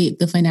navigate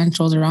the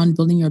financials around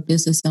building your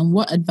business? And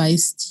what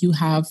advice do you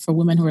have for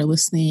women who are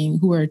listening,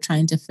 who are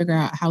trying to figure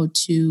out how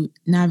to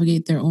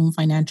navigate their own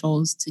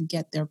financials to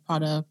get their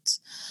product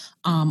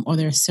or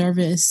their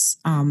service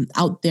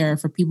out there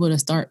for people to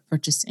start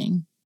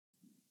purchasing?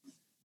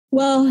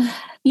 Well,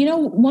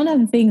 one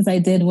of the things I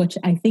did, which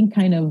I think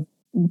kind of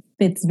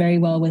fits very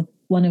well with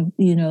one of,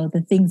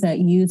 the things that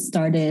you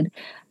started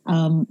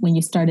when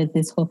you started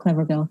this whole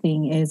Clever Girl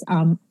thing is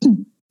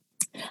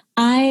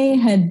I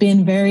had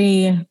been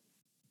very,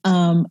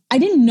 I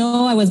didn't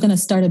know I was going to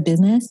start a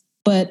business,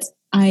 but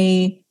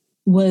I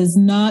was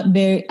not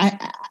very,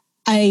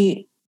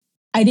 I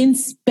didn't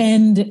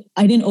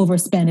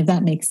overspend, if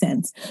that makes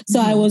sense.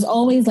 So I was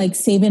always like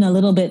saving a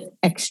little bit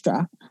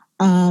extra.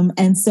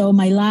 And so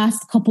my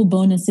last couple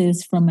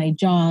bonuses from my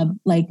job,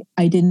 like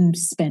I didn't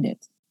spend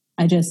it.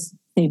 I just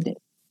saved it.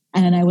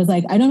 And I was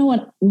like, I don't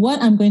know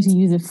what I'm going to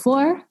use it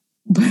for,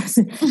 but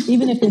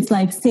even if it's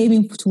like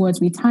saving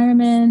towards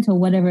retirement or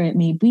whatever it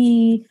may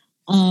be.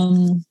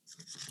 And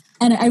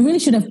I really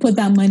should have put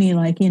that money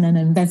like in an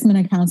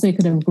investment account so it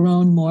could have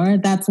grown more.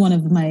 That's one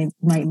of my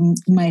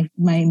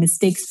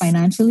mistakes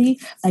financially.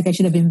 Like I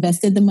should have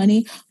invested the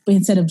money, but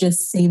instead of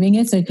just saving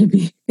it, so it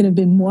could have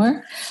been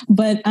more.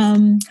 But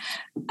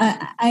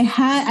I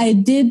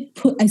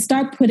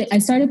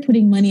started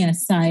putting money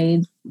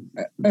aside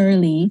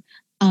early,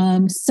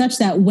 such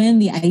that when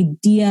the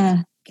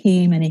idea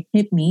came and it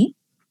hit me,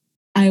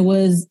 I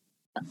was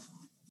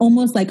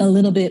almost like a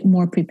little bit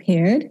more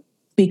prepared,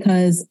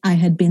 because I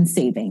had been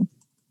saving.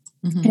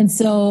 And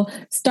so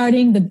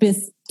starting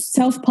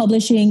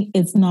self-publishing,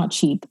 it's not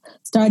cheap.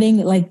 Starting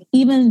like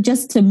even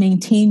just to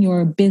maintain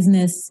your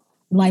business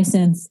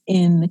license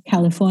in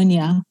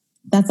California,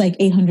 that's like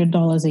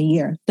 $800 a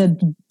year.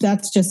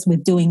 That's just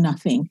with doing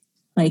nothing,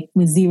 like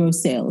with zero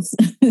sales.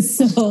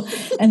 So,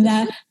 and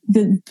that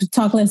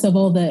talk less of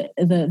all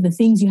the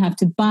things you have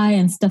to buy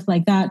and stuff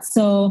like that.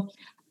 So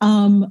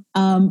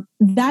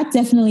that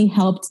definitely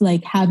helped,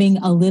 like having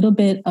a little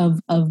bit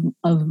of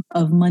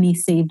money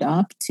saved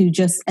up to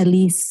just at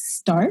least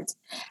start.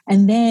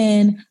 And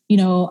then,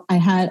 I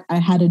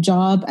had a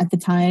job at the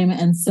time.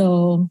 And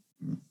so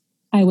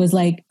I was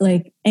like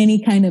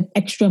any kind of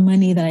extra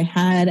money that I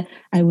had,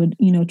 I would,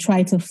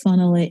 try to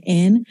funnel it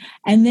in.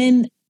 And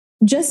then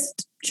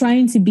just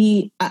trying to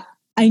be,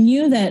 I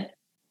knew that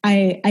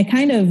I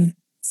kind of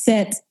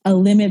set a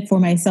limit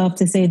for myself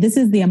to say, this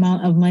is the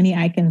amount of money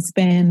I can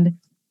spend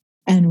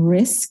and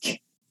risk,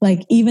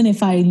 like even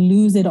if I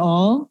lose it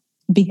all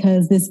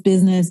because this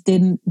business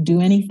didn't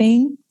do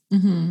anything,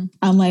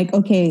 I'm like,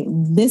 okay,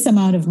 this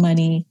amount of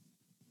money,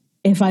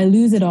 if I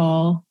lose it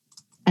all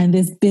and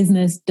this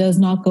business does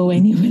not go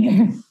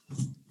anywhere,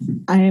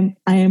 I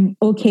am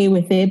okay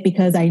with it,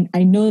 because I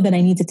know that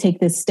I need to take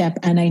this step,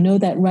 and I know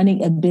that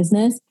running a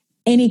business,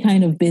 any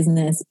kind of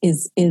business,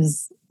 is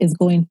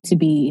going to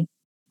be,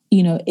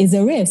 is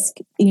a risk,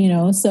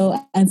 So,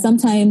 and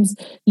sometimes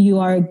you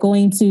are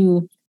going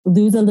to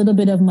lose a little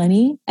bit of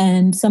money,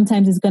 and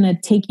sometimes it's going to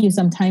take you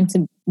some time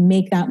to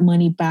make that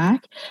money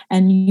back.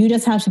 And you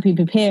just have to be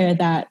prepared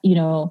that,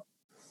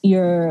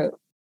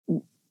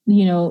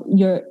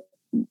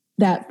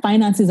 that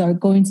finances are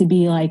going to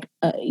be like,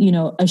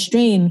 a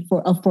strain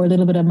for a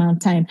little bit of amount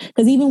of time.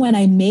 Because even when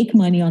I make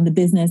money on the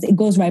business, it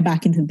goes right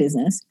back into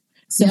business.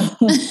 So,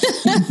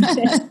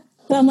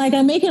 so I'm like,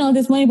 I'm making all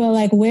this money, but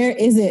like, where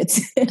is it?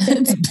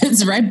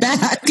 It's right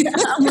back.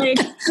 I'm like,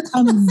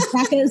 I'm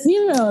back at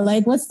zero.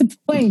 Like, what's the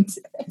point?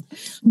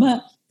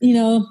 But,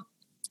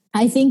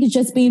 I think it's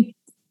just being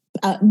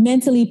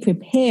mentally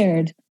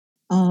prepared,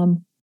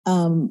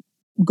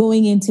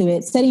 going into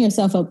it, setting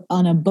yourself up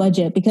on a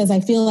budget, because I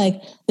feel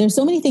like there's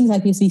so many things I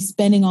could be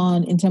spending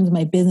on in terms of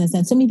my business.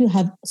 And so many people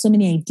have so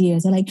many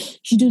ideas. They're like, you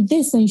should do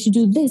this and you should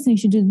do this and you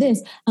should do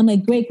this. I'm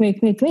like, great.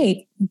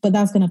 But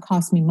that's going to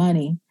cost me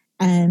money.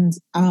 And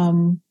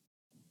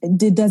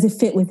does it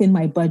fit within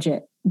my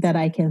budget that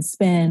I can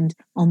spend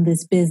on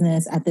this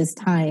business at this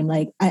time?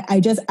 Like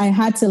I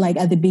had to, like,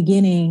 at the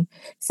beginning,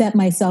 set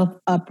myself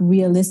up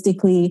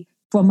realistically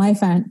for my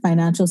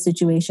financial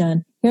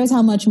situation. Here's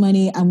how much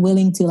money I'm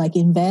willing to like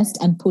invest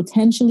and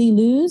potentially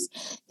lose.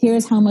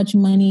 Here's how much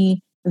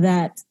money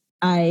that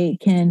I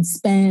can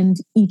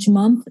spend each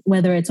month,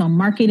 whether it's on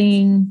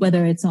marketing,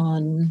 whether it's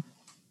on,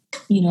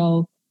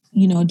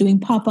 doing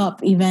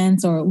pop-up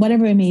events or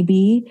whatever it may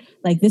be.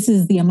 Like, this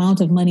is the amount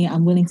of money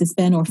I'm willing to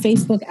spend, or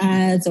Facebook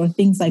ads or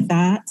things like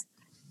that.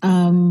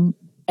 And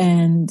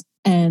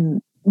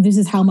this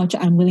is how much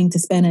I'm willing to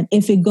spend. And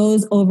if it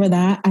goes over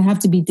that, I have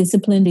to be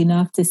disciplined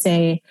enough to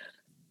say,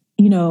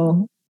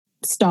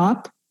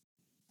 stop.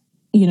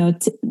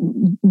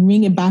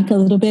 ring it back a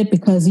little bit,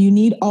 because you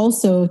need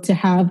also to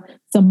have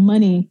some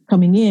money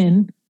coming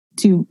in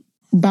to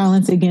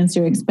balance against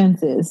your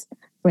expenses,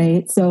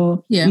 right?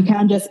 So it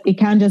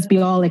can't just be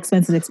all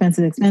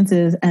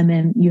expenses, and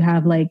then you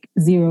have like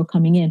zero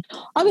coming in.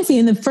 Obviously,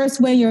 in the first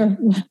when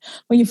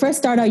you first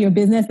start out your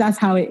business, that's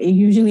how it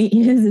usually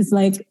is. It's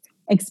like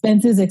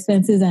expenses,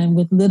 and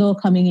with little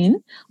coming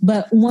in.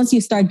 But once you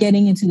start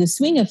getting into the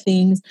swing of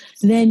things,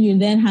 then you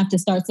have to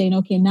start saying,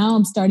 okay, now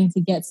I'm starting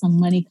to get some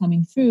money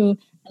coming through,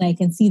 and I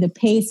can see the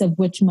pace of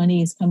which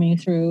money is coming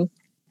through.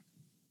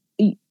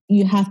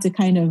 You have to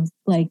kind of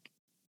like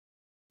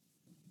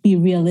be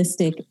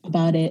realistic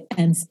about it,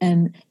 and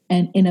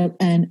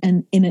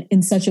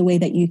in such a way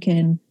that you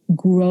can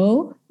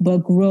grow, but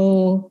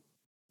grow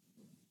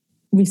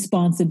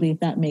responsibly, if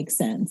that makes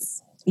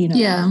sense.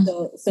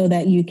 So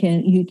that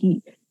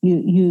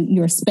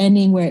you're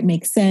spending where it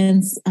makes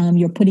sense.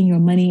 You're putting your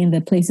money in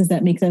the places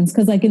that make sense.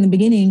 Because like in the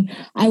beginning,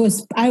 I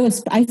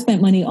spent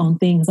money on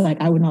things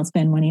like I would not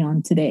spend money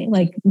on today.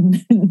 Like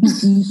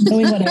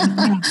knowing what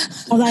I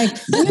was like,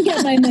 you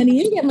get my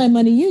money, you get my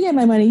money, you get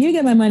my money, you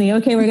get my money.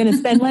 Okay, we're going to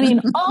spend money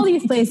in all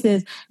these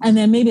places, and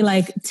then maybe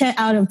like 10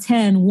 out of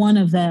 10, one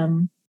of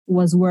them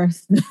was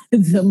worth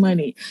the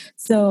money.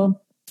 So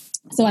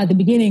at the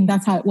beginning,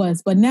 that's how it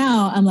was. But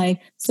now I'm like,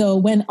 so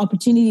when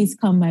opportunities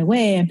come my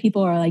way and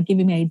people are like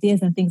giving me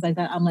ideas and things like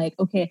that, I'm like,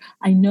 okay,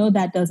 I know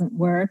that doesn't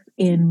work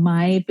in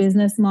my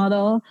business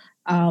model.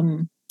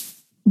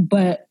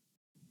 But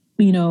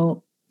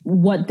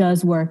what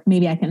does work,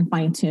 maybe I can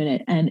fine tune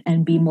it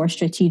and be more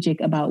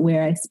strategic about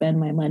where I spend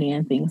my money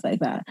and things like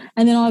that.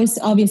 And then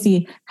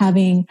obviously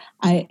having,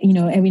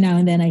 every now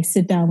and then I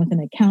sit down with an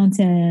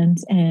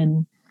accountant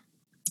and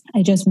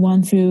I just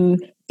run through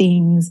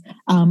things.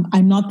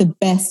 I'm not the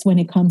best when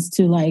it comes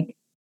to like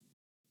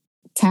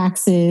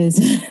taxes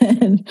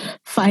and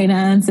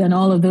finance and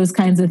all of those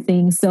kinds of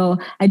things. So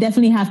I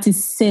definitely have to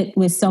sit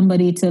with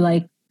somebody to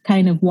like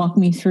kind of walk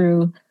me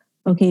through,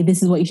 okay,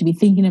 this is what you should be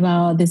thinking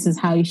about. This is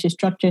how you should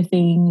structure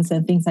things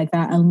and things like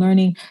that. And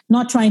learning,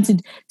 not trying to.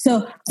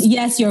 So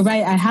yes, you're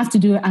right. I have to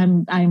do it.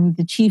 I'm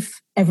the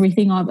chief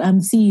everything. I'm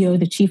CEO,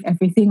 the chief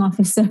everything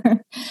officer,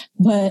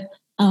 but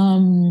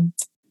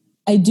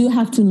I do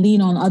have to lean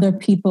on other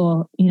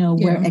people,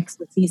 where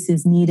expertise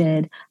is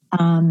needed,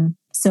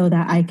 so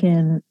that I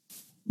can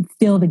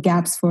fill the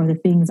gaps for the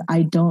things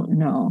I don't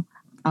know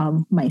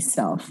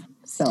myself.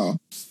 So,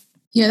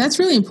 yeah, that's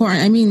really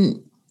important. I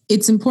mean,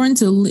 it's important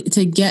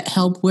to get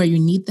help where you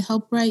need the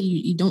help, right?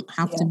 You don't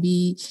have to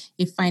be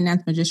a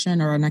finance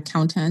magician or an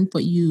accountant,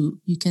 but you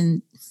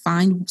can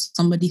find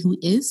somebody who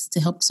is to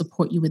help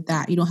support you with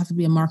that. You don't have to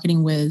be a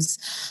marketing whiz.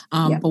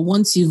 But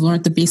once you've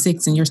learned the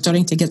basics and you're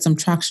starting to get some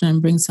traction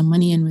and bring some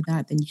money in with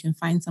that, then you can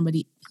find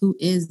somebody who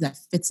is that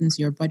fits into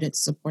your budget to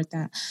support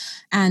that.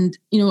 And,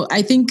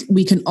 I think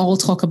we can all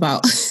talk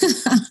about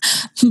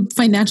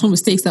financial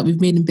mistakes that we've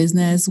made in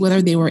business,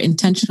 whether they were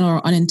intentional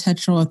or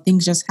unintentional, or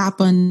things just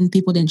happen,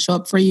 people didn't show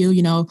up for you,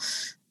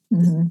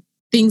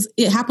 things,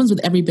 it happens with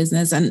every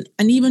business. And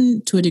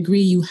even to a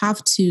degree, you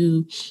have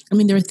to,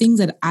 there are things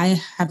that I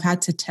have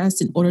had to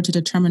test in order to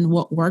determine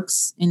what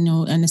works,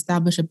 and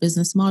establish a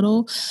business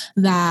model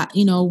that,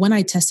 when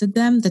I tested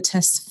them, the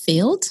test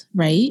failed,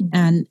 right?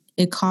 And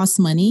it cost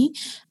money.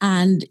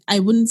 And I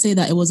wouldn't say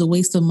that it was a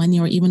waste of money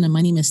or even a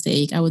money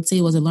mistake. I would say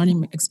it was a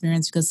learning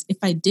experience, because if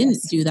I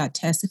didn't do that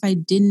test, if I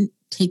didn't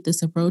take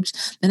this approach,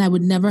 then I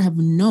would never have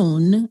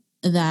known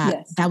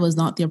that that was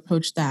not the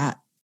approach I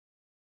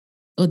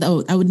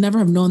would never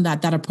have known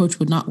that approach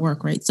would not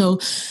work, right? So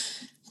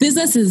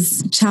business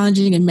is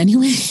challenging in many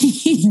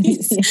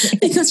ways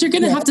because you're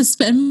going to have to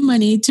spend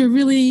money to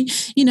really,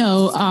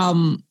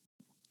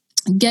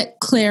 get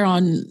clear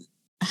on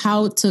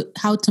how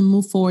to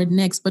move forward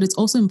next. But it's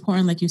also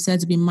important, like you said,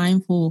 to be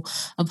mindful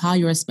of how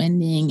you're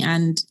spending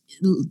and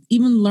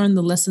even learn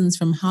the lessons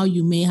from how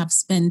you may have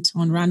spent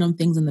on random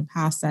things in the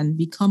past, and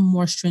become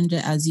more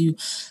stringent as you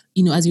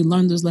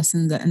learn those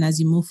lessons and as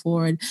you move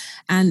forward.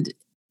 And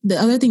the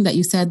other thing that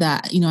you said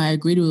that, I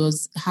agreed with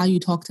was how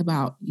you talked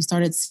about you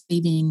started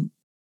saving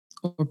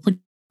or putting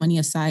money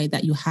aside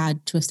that you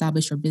had to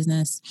establish your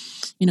business,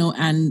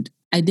 and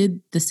I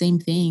did the same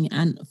thing.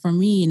 And for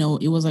me,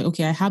 it was like,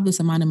 okay, I have this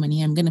amount of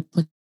money. I'm going to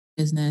put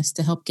business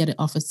to help get it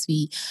off its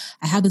feet.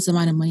 I have this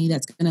amount of money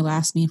that's going to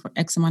last me for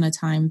X amount of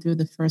time through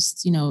the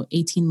first,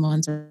 18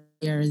 months or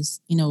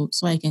years,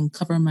 so I can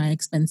cover my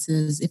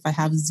expenses if I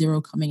have zero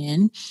coming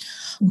in.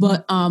 Mm-hmm.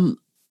 But,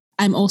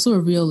 I'm also a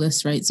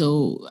realist, right?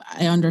 So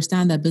I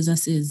understand that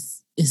business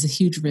is a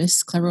huge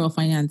risk. Clever Girl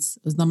Finance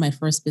was not my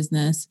first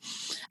business.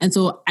 And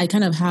so I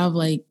kind of have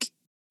like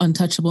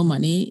untouchable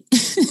money.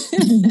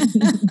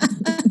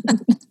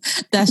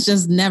 That's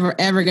just never,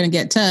 ever going to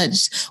get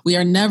touched. We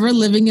are never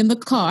living in the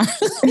car.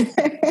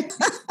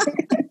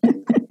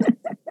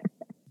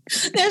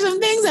 There's some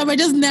things that we're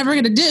just never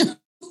going to do.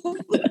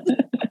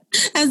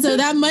 And so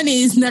that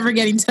money is never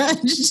getting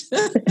touched.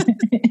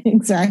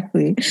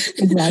 Exactly.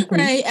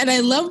 Right. And I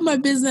love my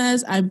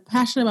business. I'm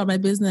passionate about my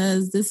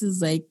business. This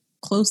is like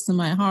close to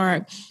my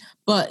heart.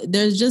 But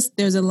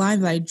there's a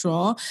line that I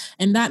draw.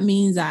 And that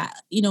means that,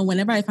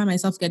 whenever I find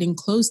myself getting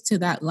close to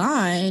that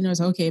line,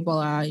 it's okay,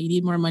 well, you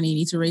need more money, you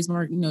need to raise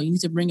more, you need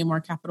to bring in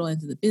more capital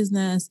into the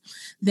business,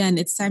 then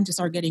it's time to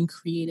start getting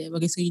creative.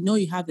 Okay, so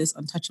you have this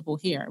untouchable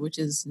hair, which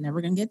is never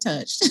going to get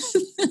touched.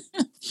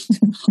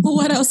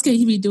 What else can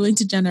you be doing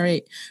to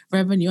generate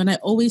revenue? And I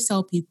always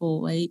tell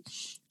people, like,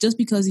 just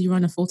because you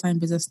run a full-time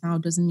business now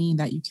doesn't mean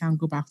that you can't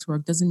go back to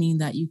work, doesn't mean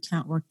that you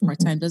can't work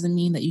part-time, doesn't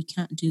mean that you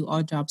can't do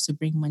odd jobs to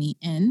bring money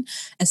in,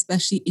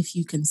 especially if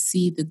you can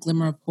see the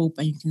glimmer of hope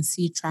and you can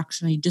see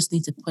traction. You just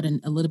need to put in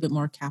a little bit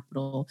more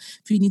capital.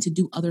 If you need to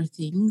do other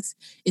things,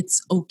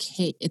 it's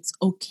okay. It's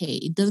okay.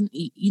 It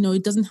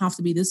doesn't have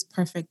to be this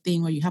perfect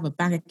thing where you have a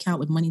bank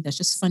account with money that's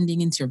just funding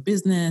into your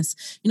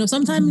business.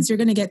 Sometimes you're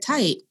going to get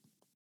tight.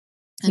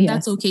 And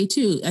that's okay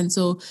too. And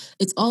so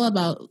it's all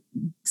about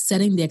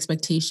setting the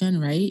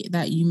expectation, right?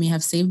 That you may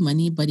have saved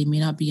money, but it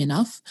may not be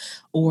enough,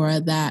 or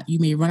that you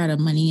may run out of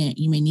money and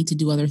you may need to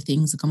do other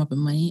things to come up with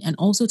money. And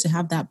also to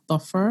have that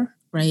buffer,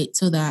 right?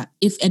 So that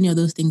if any of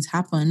those things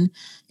happen,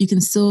 you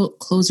can still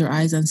close your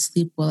eyes and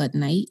sleep well at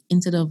night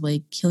instead of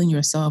like killing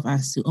yourself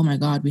as to, oh my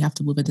God, we have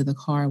to move into the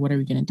car. What are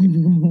we going to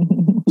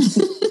do?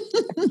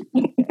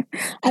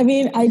 I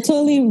mean, I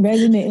totally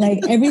resonate. Like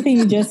everything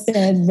you just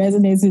said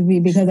resonates with me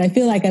because I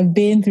feel like I've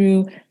been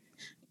through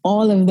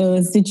all of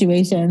those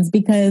situations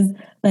because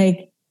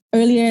like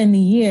earlier in the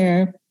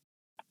year,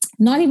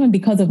 not even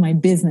because of my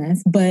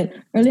business, but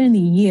earlier in the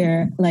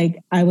year, like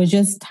I was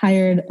just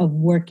tired of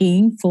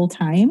working full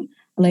time.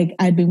 Like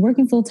I'd been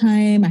working full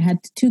time. I had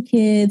 2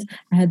 kids.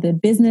 I had the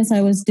business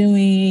I was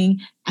doing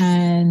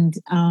and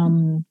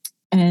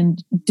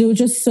there was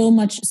just so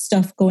much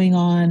stuff going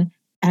on.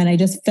 And I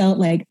just felt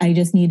like I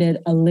just needed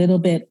a little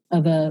bit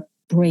of a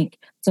break.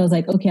 So I was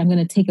like, okay, I'm going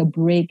to take a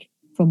break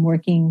from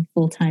working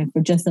full time for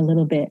just a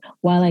little bit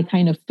while I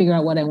kind of figure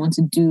out what I want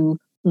to do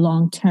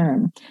long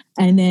term.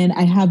 And then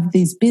I have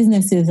these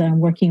businesses that I'm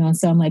working on.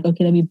 So I'm like,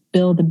 okay, let me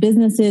build the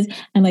businesses.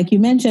 And like you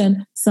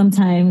mentioned,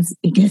 sometimes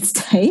it gets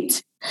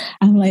tight.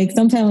 I'm like,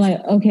 sometimes I'm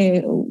like, okay,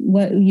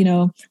 what,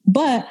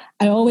 but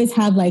I always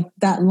have like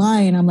that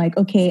line. I'm like,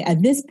 okay,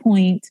 at this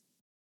point,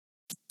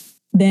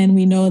 then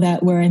we know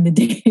that we're in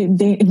the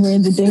we're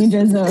in the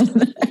danger zone.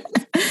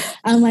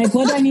 I'm like,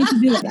 what do I need to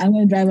do? I'm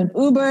going to drive an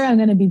Uber. I'm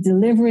going to be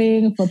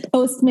delivering for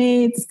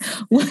Postmates,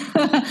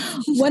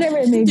 whatever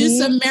it may be. Do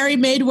some Mary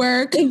Maid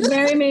work.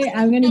 Mary Maid.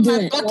 I'm going to do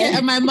it. My bucket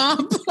and my mop.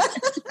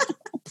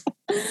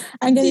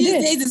 I'm going to do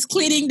it. These days it's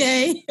cleaning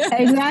day.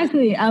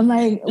 Exactly. I'm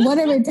like,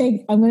 whatever it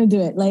takes, I'm going to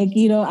do it. Like,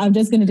 I'm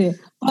just going to do it.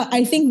 But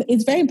I think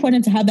it's very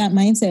important to have that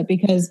mindset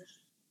because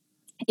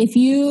if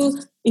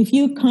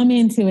you come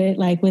into it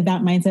like with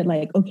that mindset,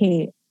 like,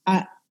 okay,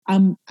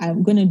 I'm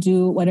going to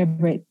do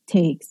whatever it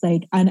takes.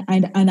 Like, and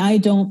I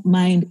don't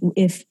mind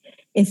if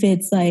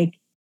it's like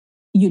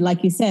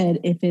you said,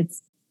 if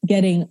it's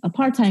getting a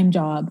part-time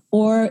job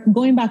or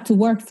going back to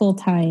work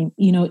full-time,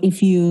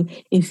 if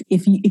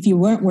you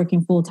weren't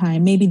working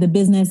full-time, maybe the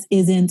business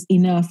isn't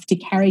enough to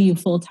carry you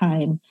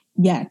full-time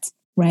yet,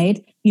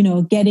 right?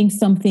 Getting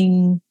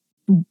something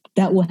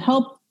that will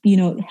help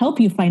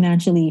you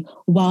financially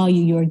while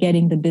you're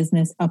getting the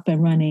business up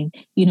and running.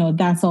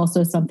 That's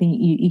also something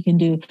you can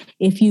do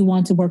if you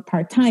want to work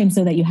part-time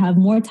so that you have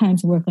more time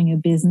to work on your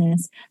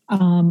business,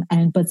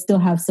 but still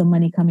have some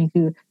money coming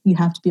through. You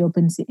have to be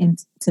open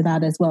to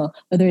that as well,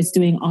 whether it's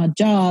doing odd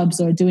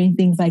jobs or doing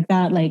things like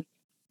that. Like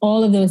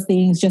all of those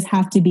things just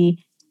have to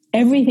be,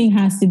 everything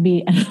has to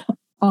be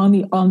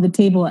on the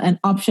table, an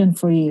option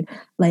for you,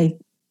 like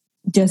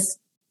just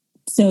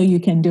so you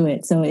can do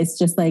it. So it's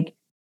just like,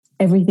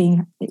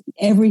 everything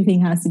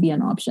has to be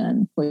an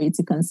option for you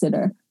to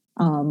consider,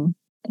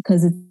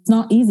 because it's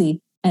not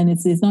easy, and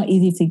it's not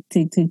easy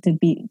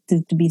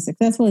to be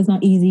successful. It's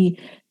not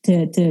easy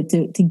to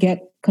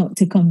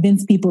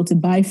convince people to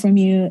buy from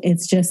you.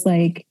 It's just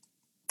like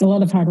a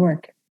lot of hard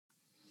work.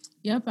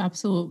 Yep,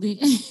 absolutely.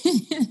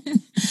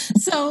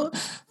 So,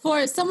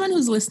 for someone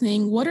who's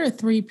listening, what are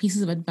 3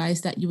 pieces of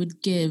advice that you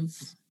would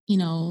give,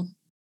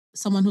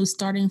 someone who's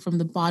starting from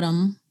the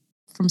bottom,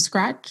 from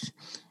scratch?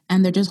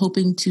 And they're just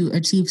hoping to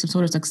achieve some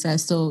sort of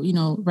success. So,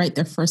 write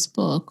their first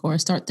book or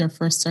start their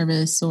first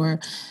service or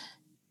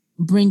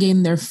bring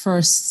in their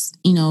first,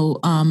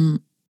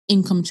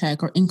 income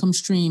check or income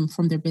stream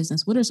from their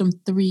business. What are some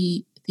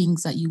 3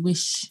 things that you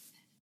wish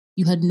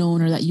you had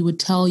known or that you would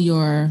tell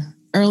your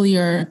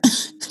earlier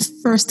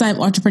first-time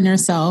entrepreneur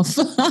self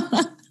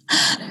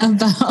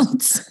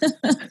about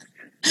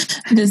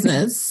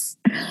business?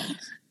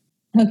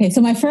 Okay,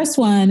 so my first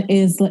one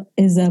is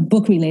a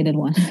book-related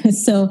one.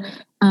 So,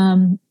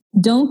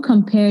 don't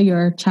compare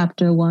your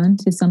chapter 1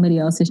 to somebody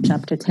else's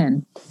chapter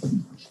 10.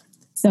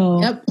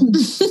 So, yep.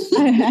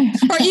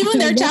 Or even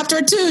their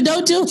chapter 2,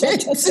 don't do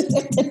it.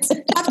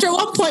 Chapter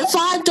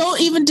 1.5,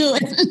 don't even do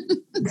it.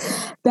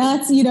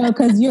 That's,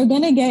 because you're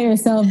going to get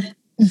yourself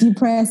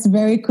depressed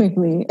very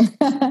quickly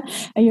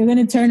and you're going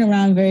to turn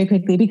around very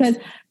quickly because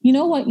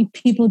what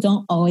people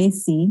don't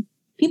always see?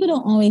 People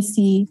don't always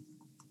see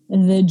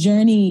the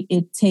journey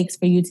it takes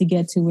for you to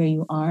get to where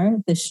you are,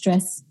 the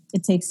stress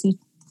it takes you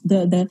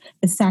the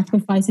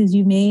sacrifices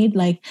you made,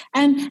 like,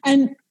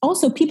 and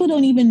also people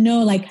don't even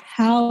know like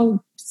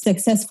how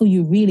successful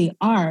you really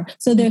are.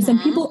 So there's some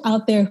people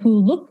out there who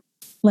look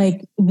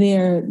like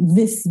they're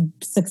this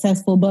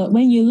successful, but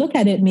when you look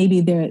at it,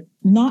 maybe they're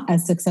not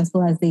as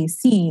successful as they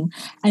seem.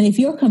 And if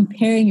you're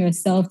comparing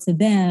yourself to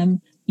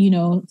them,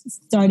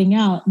 starting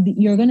out,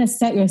 you're going to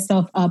set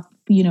yourself up,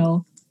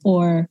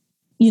 or,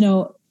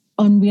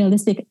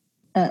 unrealistic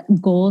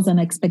goals and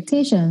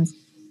expectations,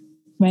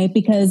 right?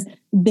 Because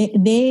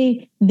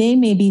they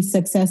may be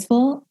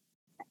successful,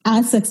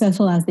 as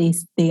successful as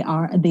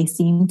they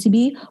seem to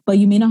be, but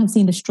you may not have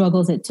seen the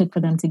struggles it took for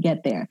them to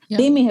get there. Yep.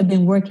 They may have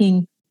been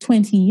working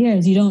 20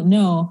 years. You don't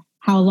know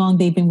how long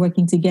they've been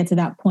working to get to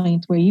that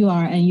point where you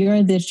are. And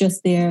you're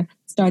just there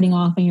starting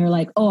off and you're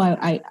like, oh,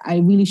 I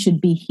really should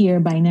be here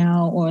by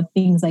now, or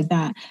things like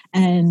that.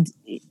 And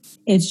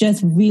it's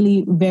just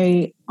really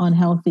very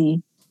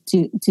unhealthy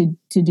to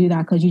do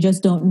that, because you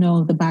just don't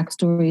know the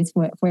backstories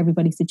for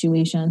everybody's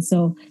situation.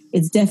 So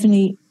it's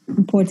definitely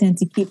important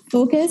to keep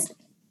focused.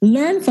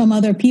 Learn from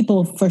other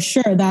people for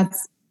sure.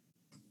 That's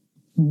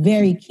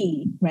very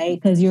key, right?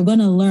 Because you're going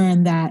to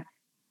learn that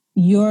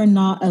you're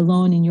not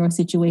alone in your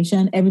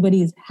situation.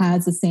 Everybody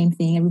has the same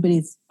thing.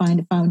 Everybody's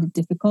found it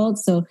difficult.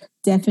 So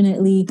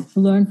definitely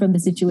learn from the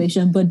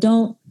situation, but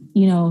don't,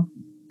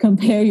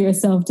 compare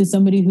yourself to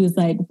somebody who's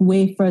like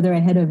way further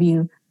ahead of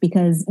you,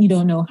 because you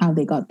don't know how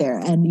they got there,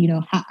 and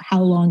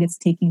how long it's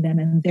taking them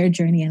and their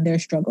journey and their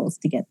struggles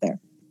to get there.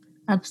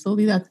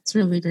 Absolutely. That's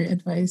really great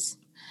advice.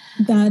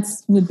 That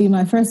would be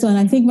my first one.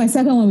 I think my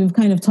second one, we've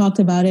kind of talked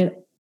about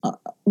it,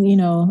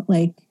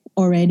 like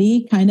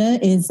already kind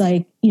of, is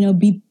like,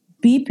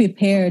 be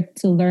prepared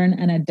to learn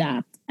and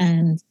adapt,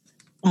 and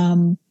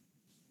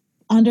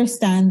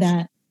understand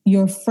that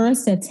your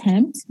first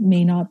attempt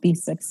may not be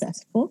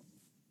successful.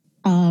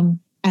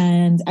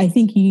 And I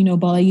think,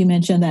 Bola, you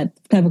mentioned that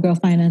Clever Girl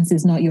Finance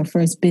is not your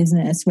first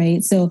business,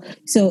 right? So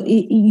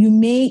you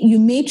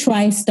may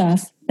try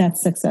stuff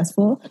that's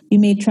successful. You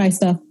may try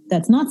stuff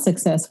that's not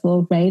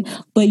successful, right?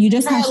 But you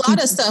just have a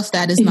lot of stuff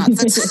that is not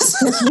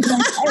successful.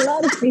 A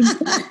lot of things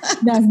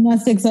that's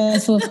not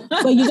successful.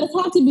 But you just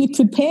have to be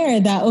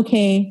prepared that,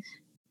 okay,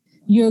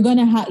 you're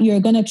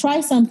gonna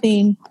try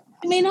something.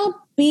 It may not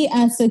be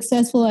as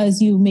successful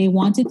as you may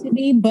want it to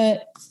be,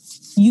 but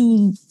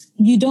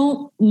you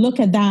don't look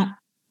at that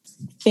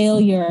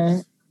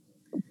failure,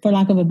 for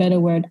lack of a better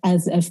word,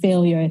 as a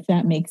failure, if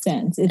that makes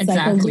sense. It's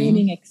exactly like a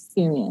learning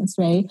experience,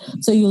 right?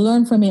 So you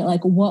learn from it,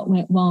 like what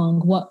went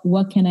wrong,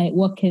 what can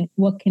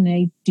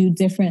I do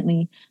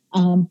differently?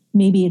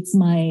 Maybe it's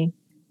my,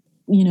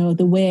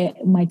 the way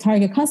my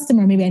target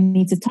customer, maybe I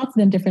need to talk to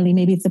them differently.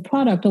 Maybe it's a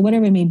product or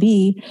whatever it may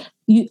be.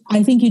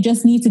 I think you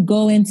just need to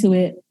go into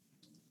it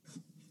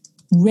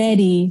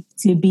ready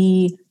to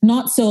be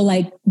not so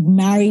like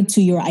married to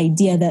your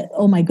idea that,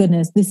 oh my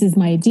goodness, this is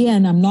my idea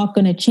and I'm not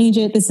going to change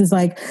it. This is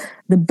like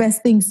the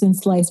best thing since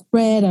sliced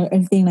bread, or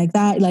everything like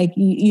that. Like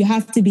you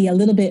have to be a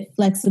little bit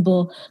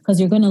flexible, because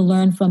you're going to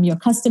learn from your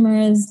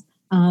customers,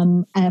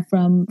 and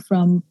from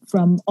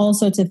all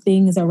sorts of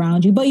things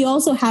around you. But you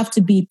also have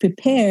to be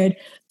prepared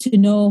to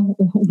know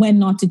when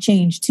not to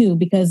change too,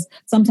 because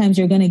sometimes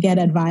you're going to get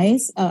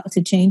advice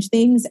to change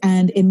things,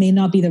 and it may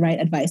not be the right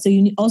advice. So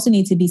you also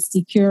need to be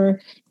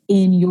secure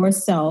in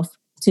yourself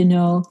to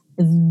know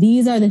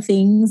these are the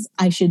things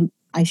I should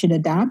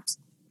adapt,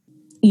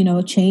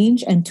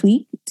 change and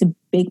tweak to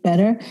make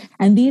better.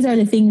 And these are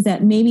the things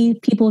that maybe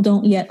people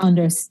don't yet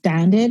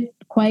understand it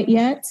quite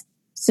yet.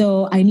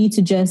 So I need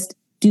to just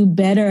do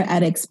better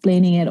at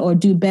explaining it, or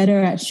do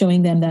better at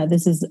showing them that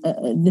this is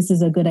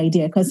a good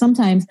idea. Because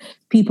sometimes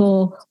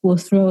people will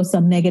throw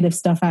some negative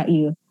stuff at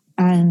you,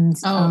 and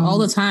all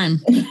the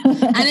time,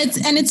 and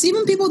it's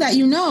even people that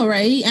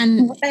right,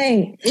 and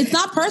right. It's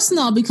not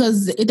personal,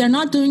 because they're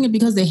not doing it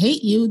because they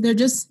hate you. They're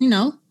just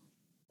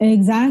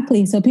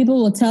exactly. So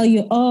people will tell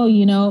you, oh,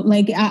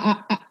 like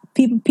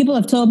people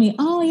have told me,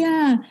 oh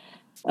yeah,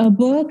 a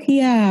book,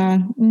 yeah,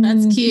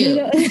 that's cute.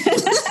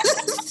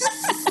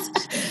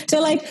 So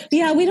like,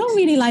 yeah, we don't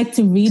really like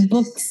to read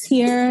books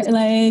here.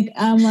 Like,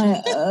 I'm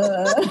like,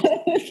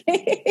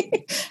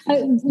 okay.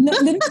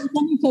 Somebody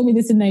told me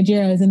this in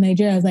Nigeria. I was in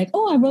Nigeria. I was like,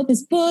 oh, I wrote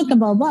this book and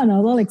blah, blah, and I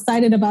was all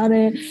excited about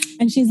it.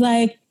 And she's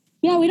like,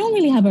 yeah, we don't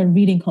really have a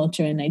reading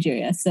culture in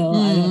Nigeria. So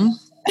I don't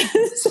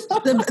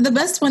know. The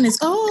best one is,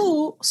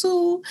 oh,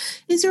 so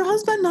is your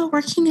husband not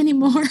working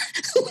anymore?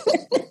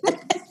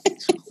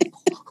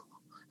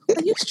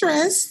 Are you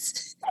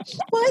stressed?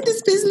 Why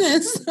this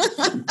business?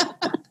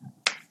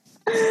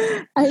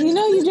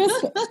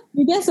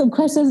 You get some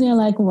questions and you're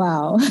like,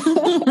 wow.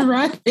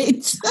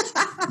 Right.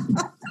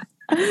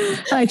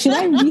 Like, should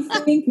I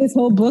rethink this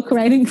whole book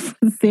writing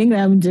thing that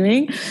I'm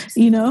doing?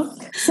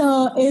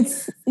 So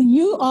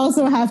you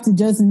also have to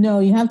just know,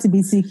 you have to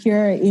be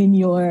secure in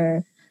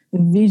your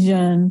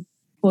vision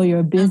for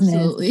your business.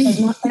 Absolutely. Because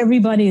not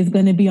everybody is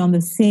going to be on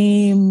the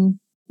same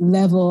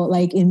level,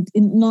 like in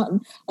not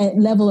a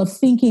level of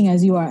thinking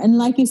as you are. And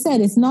like you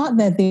said, it's not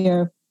that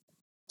they're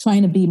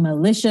trying to be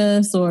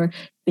malicious or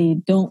they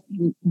don't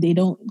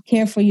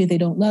care for you, they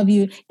don't love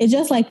you. It's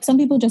just like some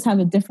people just have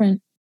a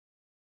different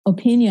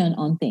opinion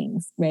on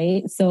things,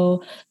 right?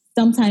 So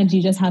sometimes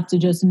you just have to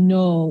just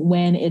know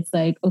when it's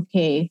like,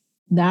 okay,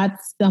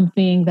 that's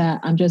something that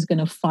I'm just going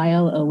to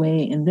file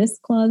away in this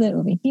closet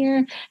over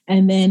here.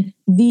 And then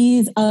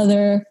these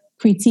other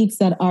critiques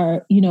that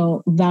are,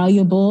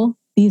 valuable,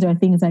 these are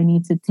things I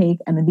need to take.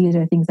 And then these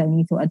are things I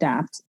need to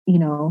adapt,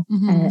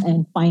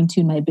 and fine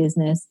tune my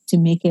business to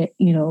make it,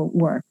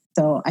 work.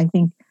 So I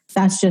think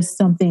that's just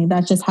having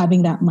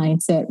that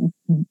mindset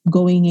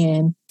going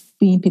in,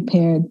 being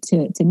prepared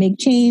to make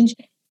change,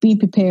 being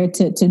prepared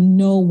to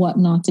know what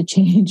not to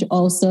change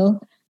also.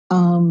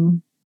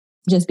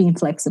 Just being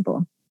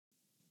flexible.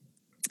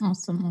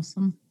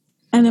 Awesome.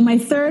 And then my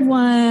third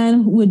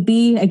one would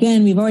be,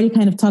 again, we've already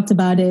kind of talked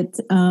about it,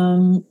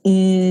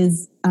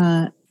 is,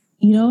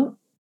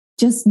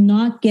 just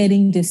not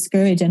getting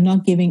discouraged and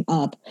not giving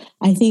up.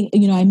 I think,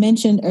 I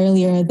mentioned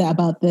earlier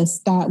about the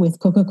stat with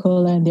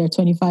Coca-Cola and their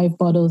 25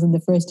 bottles in the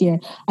first year.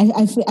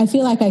 I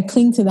feel like I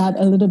cling to that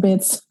a little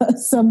bit.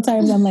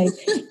 Sometimes I'm like,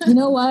 you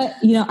know what,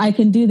 I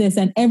can do this.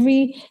 And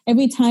every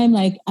time,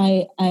 like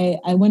I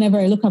whenever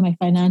I look at my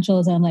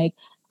financials, I'm like,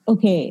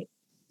 okay,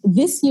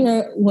 this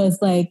year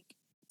was like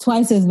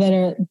twice as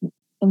better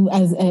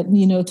as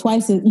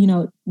twice as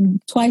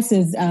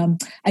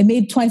I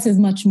made twice as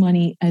much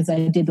money as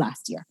I did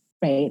last year.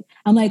 Right.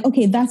 I'm like,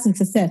 okay, that's a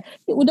success.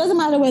 It doesn't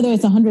matter whether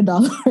it's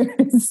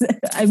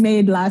 $100 I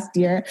made last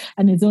year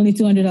and it's only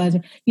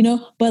 $200,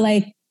 but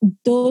like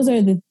those are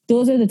the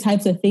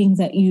types of things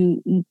that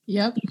you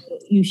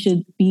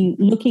should be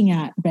looking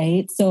at.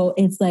 Right. So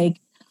it's like,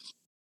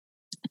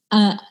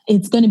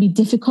 it's going to be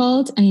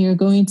difficult and you're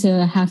going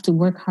to have to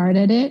work hard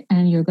at it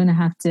and you're going to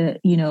have to,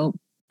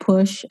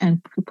 push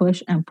and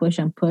push and push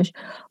and push,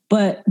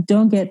 but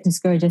don't get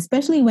discouraged,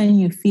 especially when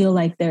you feel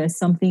like there's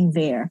something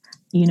there,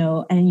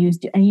 and you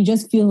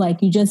just feel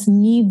like you just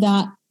need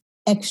that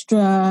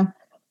extra,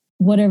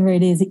 whatever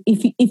it is.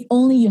 If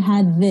only you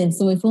had this,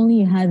 or if only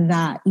you had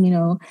that,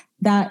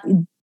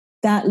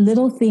 that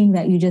little thing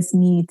that you just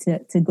need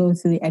to go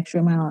through the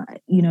extra mile,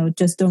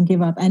 just don't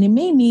give up. And it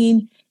may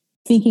mean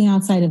thinking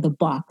outside of the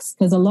box,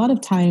 because a lot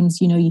of times,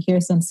 you hear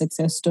some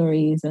success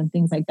stories and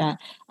things like that,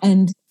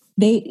 and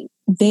they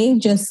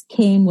just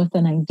came with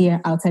an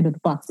idea outside of the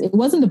box. It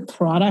wasn't the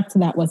product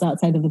that was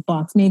outside of the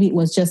box. Maybe it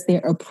was just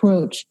their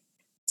approach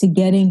to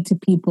getting to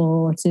people,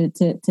 or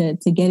to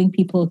getting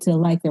people to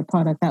like their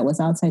product that was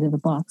outside of the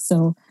box.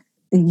 So,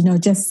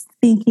 just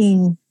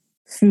thinking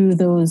through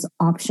those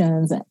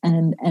options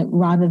and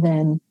rather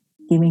than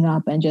giving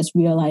up, and just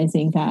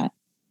realizing that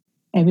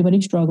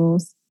everybody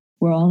struggles.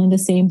 We're all in the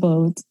same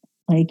boat.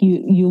 Like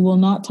you will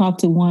not talk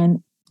to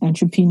one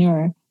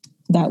entrepreneur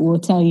that will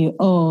tell you,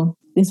 oh,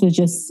 this was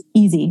just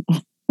easy.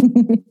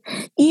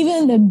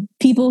 Even the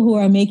people who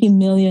are making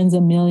millions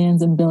and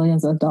millions and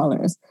billions of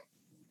dollars,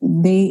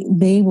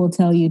 they will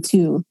tell you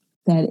too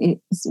that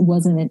it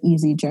wasn't an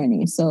easy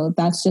journey. So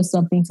that's just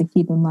something to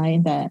keep in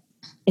mind, that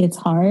it's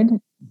hard,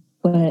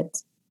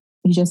 but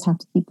you just have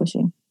to keep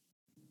pushing.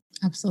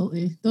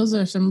 Absolutely. Those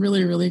are some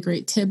really, really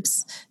great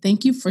tips.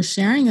 Thank you for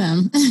sharing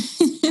them.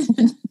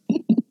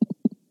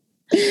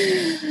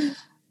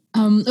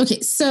 Okay,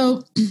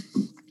 so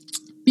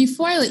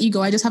before I let you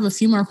go, I just have a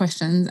few more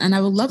questions, and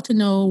I would love to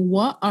know,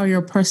 what are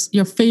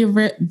your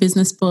favorite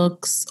business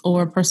books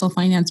or personal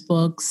finance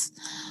books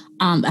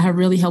that have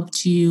really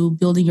helped you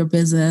building your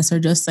business, or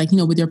just like,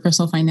 with your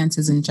personal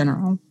finances in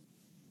general?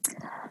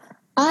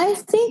 I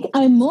think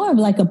I'm more of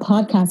like a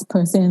podcast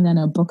person than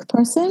a book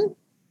person.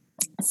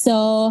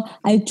 So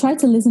I try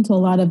to listen to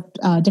a lot of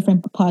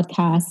different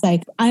podcasts.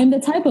 Like, I'm the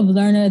type of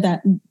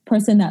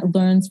person that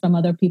learns from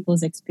other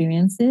people's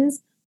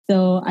experiences.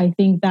 So I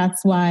think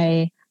that's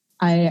why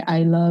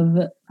I love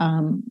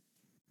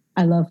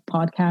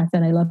podcasts,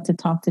 and I love to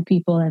talk to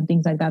people and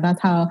things like that.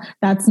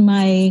 That's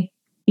my,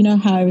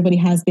 how everybody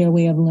has their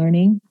way of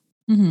learning.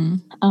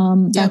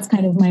 Mm-hmm. That's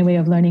kind of my way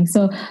of learning.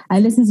 So I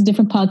listen to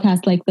different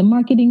podcasts like The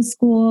Marketing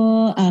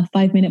School,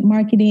 5 Minute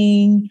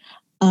Marketing.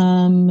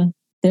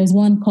 There's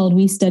one called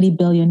We Study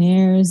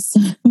Billionaires.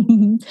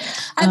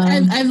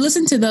 I've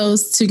listened to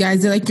those two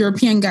guys. They're like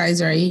European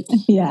guys, right?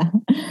 Yeah.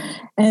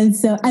 And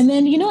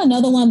then,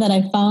 another one that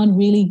I found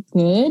really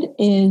good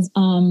is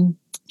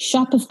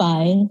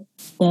Shopify.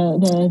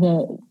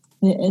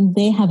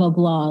 They have a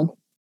blog,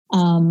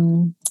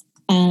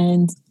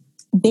 and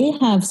they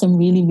have some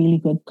really, really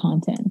good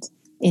content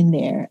in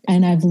there.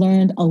 And I've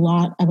learned a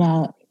lot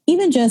about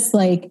even just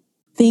like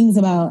things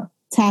about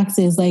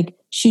taxes, like,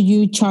 should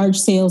you charge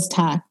sales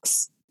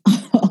tax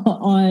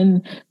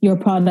on your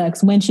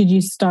products? When should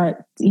you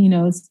start,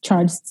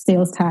 charge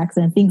sales tax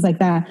and things like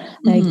that?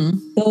 Like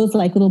those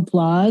like little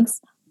blogs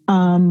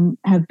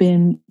have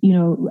been,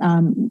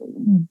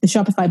 the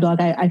Shopify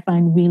blog I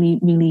find really,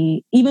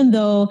 really, even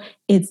though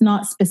it's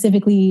not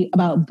specifically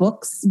about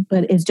books,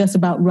 but it's just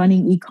about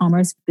running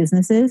e-commerce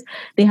businesses,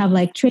 they have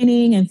like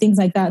training and things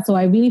like that. So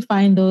I really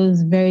find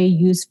those very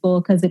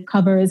useful, because it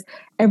covers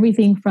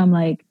everything from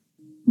like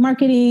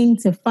marketing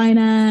to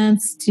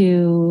finance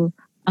to,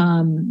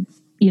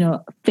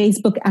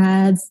 Facebook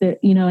ads that,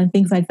 and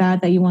things like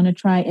that you want to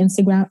try,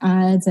 Instagram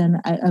ads.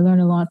 And I learned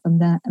a lot from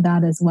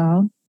that as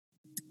well.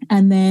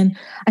 And then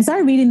I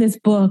started reading this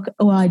book.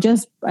 Well, I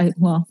just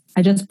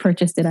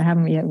purchased it. I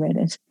haven't yet read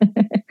it.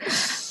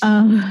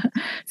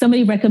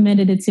 Somebody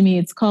recommended it to me.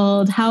 It's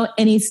called How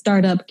Any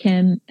Startup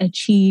Can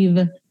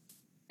Achieve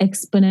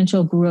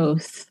Exponential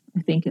Growth.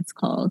 I think it's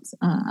called.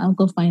 I'll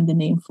go find the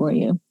name for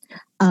you.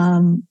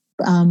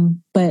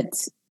 But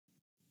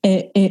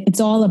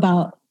it's all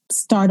about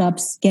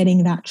startups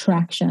getting that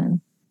traction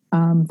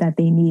that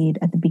they need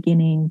at the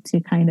beginning to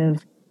kind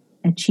of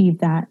achieve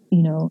that,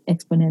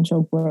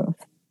 exponential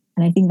growth.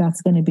 And I think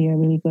that's going to be a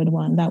really good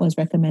one. That was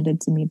recommended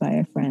to me by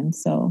a friend.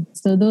 So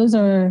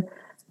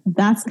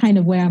that's kind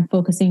of where I'm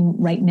focusing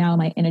right now.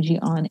 My energy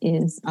on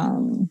is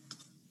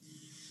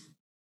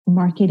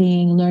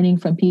marketing, learning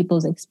from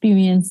people's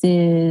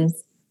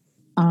experiences.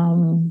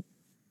 So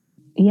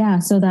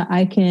that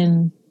I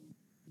can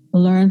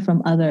learn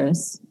from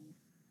others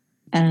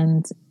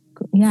and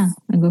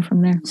go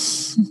from there.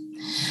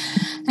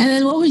 And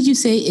then what would you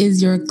say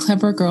is your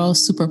clever girl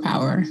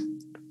superpower?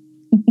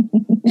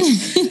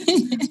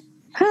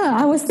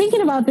 I was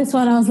thinking about this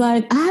one. I was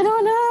like, I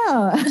don't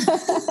know.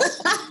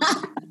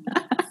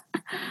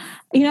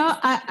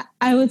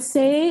 I would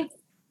say,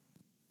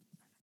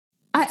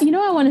 I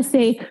want to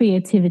say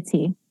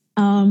creativity.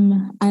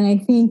 And I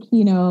think,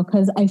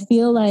 because I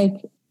feel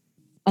like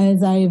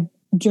as I've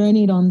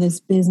journeyed on this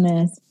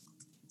business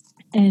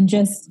and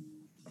just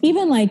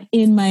even like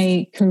in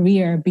my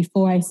career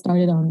before I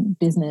started on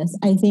business,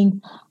 I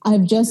think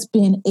I've just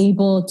been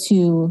able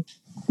to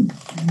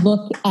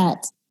look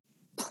at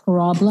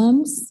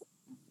problems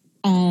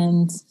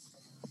and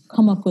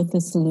come up with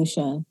a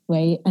solution,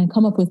 right? And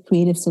come up with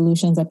creative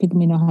solutions that people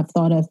may not have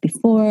thought of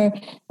before.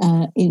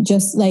 It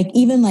just like,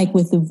 even like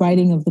with the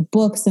writing of the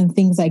books and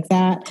things like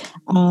that,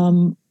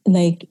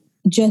 like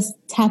just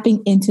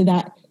tapping into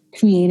that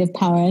creative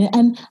power.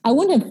 And I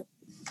wouldn't have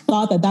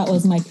thought that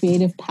was my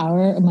creative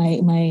power,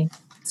 my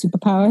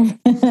superpower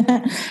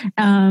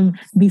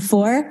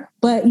before.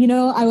 But,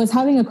 I was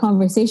having a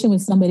conversation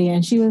with somebody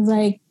and she was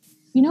like,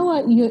 you know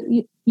what,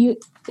 you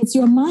it's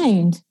your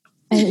mind.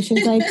 And she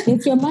was like,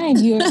 it's your mind.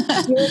 You're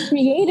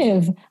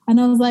creative. And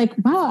I was like,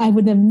 wow, I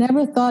would have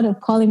never thought of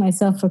calling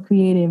myself a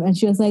creative. And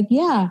she was like,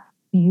 yeah,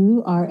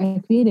 you are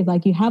a creative.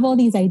 Like you have all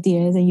these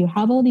ideas and you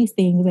have all these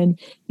things and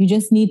you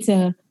just need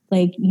to,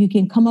 like, you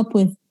can come up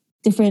with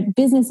different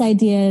business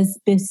ideas,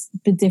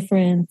 the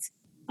different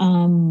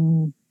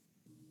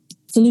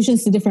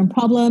solutions to different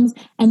problems.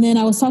 And then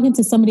I was talking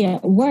to somebody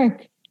at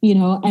work,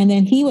 and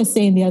then he was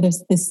saying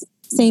this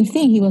same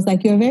thing. He was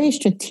like, you're very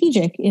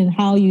strategic in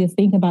how you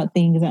think about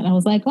things. And I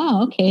was like,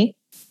 wow, okay,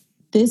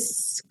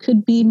 this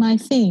could be my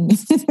thing.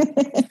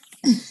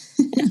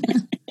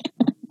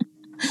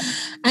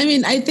 I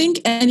mean, I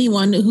think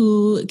anyone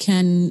who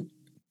can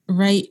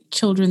write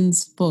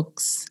children's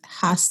books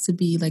has to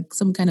be like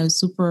some kind of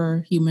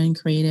superhuman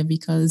creative,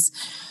 because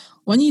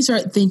when you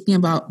start thinking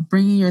about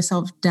bringing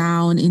yourself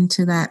down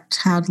into that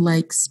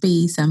childlike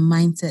space and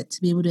mindset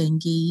to be able to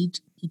engage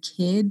a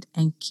kid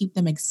and keep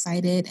them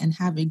excited and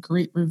have a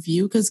great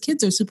review, because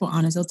kids are super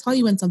honest. They'll tell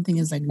you when something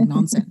is like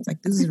nonsense,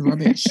 like this is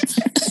rubbish.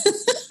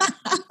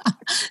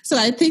 So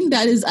I think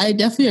I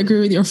definitely agree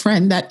with your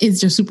friend. That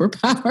is your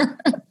superpower.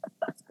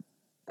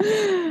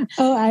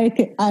 Oh,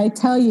 I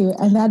tell you,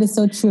 and that is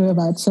so true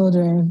about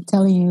children. I'm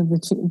telling you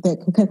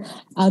because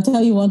I'll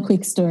tell you one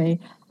quick story.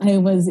 I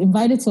was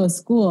invited to a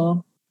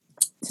school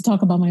to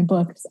talk about my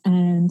books,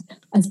 and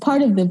as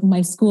part of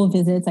my school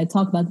visits, I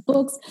talk about the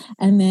books,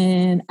 and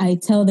then I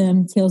tell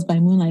them Tales by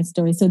Moonlight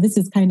stories. So this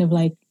is kind of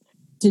like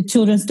the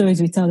children's stories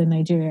we tell in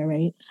Nigeria,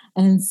 right?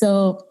 And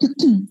so,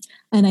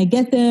 and I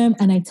get them,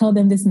 and I tell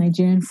them this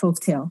Nigerian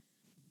folktale.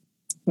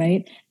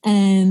 Right.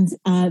 And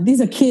these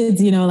are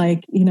kids,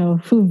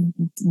 who've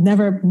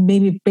never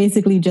maybe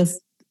basically just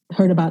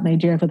heard about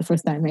Nigeria for the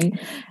first time. Right.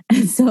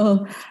 And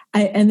so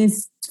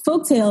this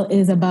folktale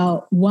is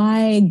about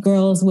why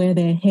girls wear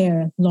their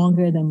hair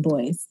longer than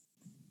boys.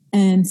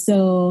 And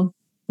so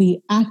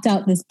we act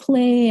out this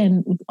play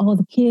and with all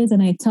the kids,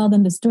 and I tell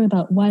them the story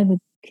about why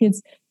the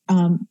kids,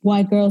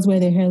 why girls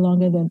wear their hair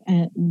longer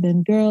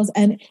than girls,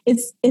 and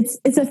it's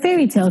a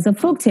fairy tale, it's a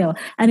folk tale,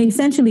 and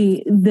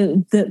essentially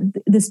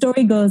the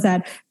story goes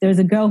that there's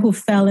a girl who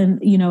fell in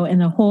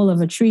a hole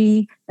of a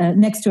tree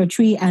next to a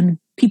tree, and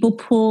people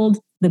pulled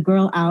the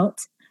girl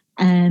out,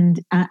 and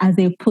as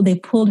they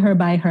pulled her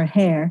by her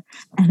hair,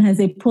 and as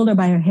they pulled her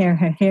by her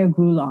hair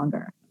grew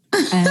longer,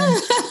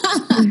 and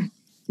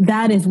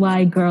that is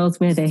why girls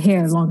wear their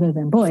hair longer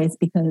than boys,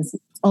 because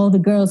all the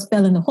girls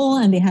fell in the hole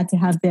and they had to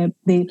have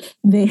they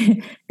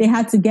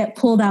had to get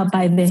pulled out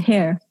by their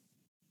hair.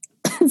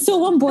 So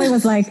one boy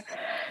was like,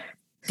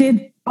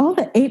 did all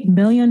the 8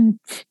 billion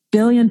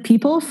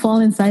people fall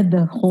inside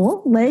the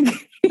hole? Like,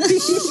 he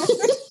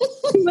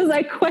was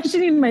like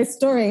questioning my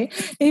story.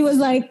 He was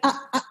like,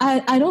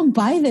 I don't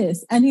buy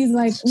this. And he's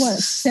like, what,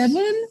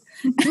 7?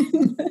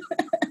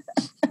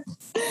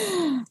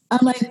 I'm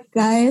like,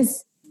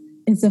 guys,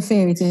 It's a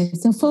fairy tale.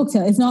 It's a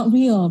folktale. It's not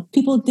real.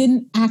 People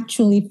didn't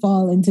actually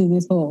fall into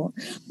this hole.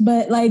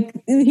 But like,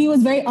 he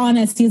was very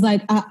honest. He's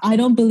like, I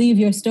don't believe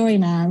your story,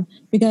 ma'am,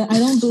 because I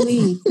don't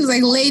believe. He's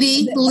like,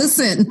 lady,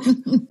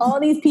 listen. All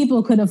these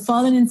people could have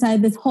fallen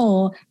inside this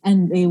hole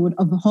and they would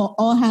have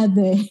all had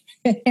the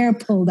hair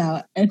pulled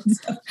out. And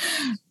so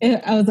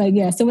I was like,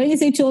 yeah. So when you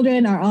say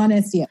children are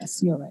honest,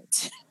 yes, you're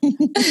right.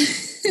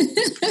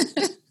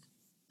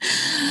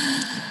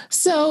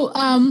 So,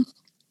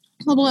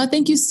 Mobola,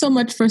 thank you so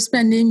much for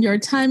spending your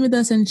time with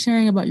us and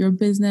sharing about your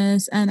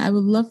business. And I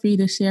would love for you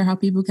to share how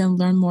people can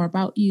learn more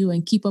about you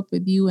and keep up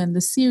with you and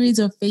the series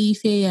of Faye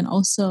Faye, and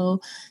also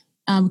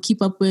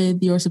keep up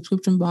with your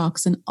subscription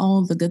box and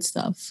all the good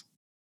stuff.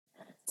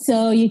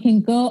 So you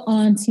can go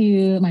on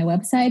to my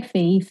website,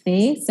 Faye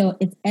Faye. So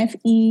it's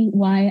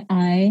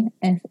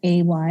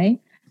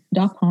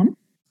FEYIFAY.com.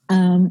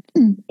 And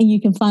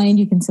you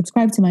can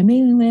subscribe to my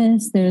mailing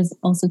list. There's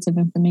all sorts of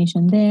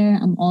information there.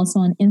 I'm also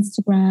on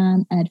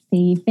Instagram at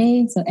Faye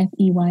Faye, so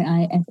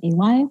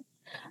FEYIFAY.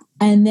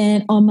 And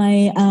then on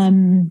my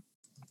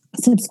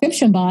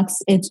subscription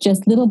box, it's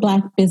just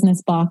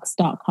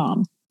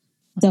littleblackbusinessbox.com.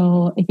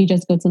 So if you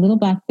just go to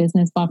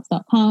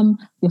littleblackbusinessbox.com,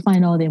 you'll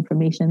find all the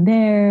information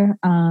there.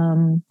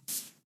 And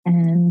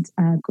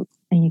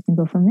you can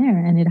go from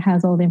there. And it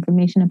has all the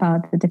information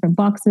about the different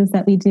boxes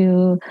that we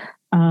do,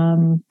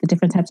 the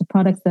different types of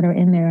products that are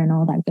in there, and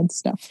all that good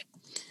stuff.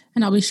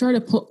 And I'll be sure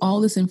to put all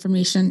this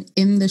information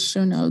in the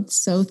show notes.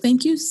 So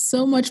thank you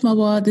so much,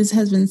 Mobola. This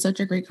has been such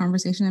a great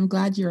conversation. I'm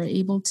glad you're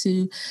able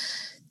to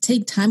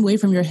take time away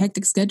from your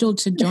hectic schedule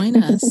to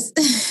join us.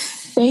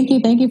 Thank you.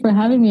 Thank you for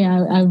having me.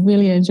 I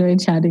really enjoyed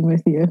chatting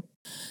with you.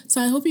 So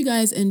I hope you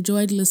guys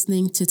enjoyed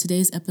listening to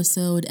today's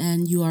episode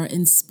and you are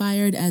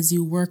inspired as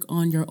you work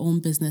on your own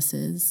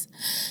businesses.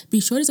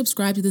 Be sure to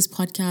subscribe to this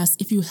podcast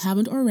if you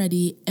haven't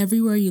already,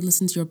 everywhere you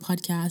listen to your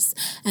podcast.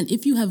 And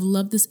if you have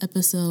loved this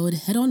episode,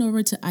 head on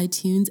over to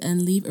iTunes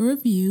and leave a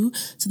review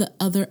so that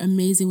other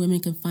amazing women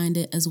can find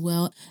it as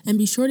well. And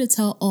be sure to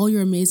tell all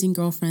your amazing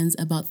girlfriends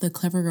about the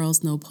Clever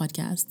Girls Know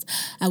podcast.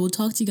 I will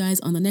talk to you guys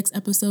on the next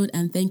episode,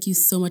 and thank you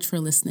so much for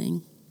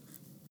listening.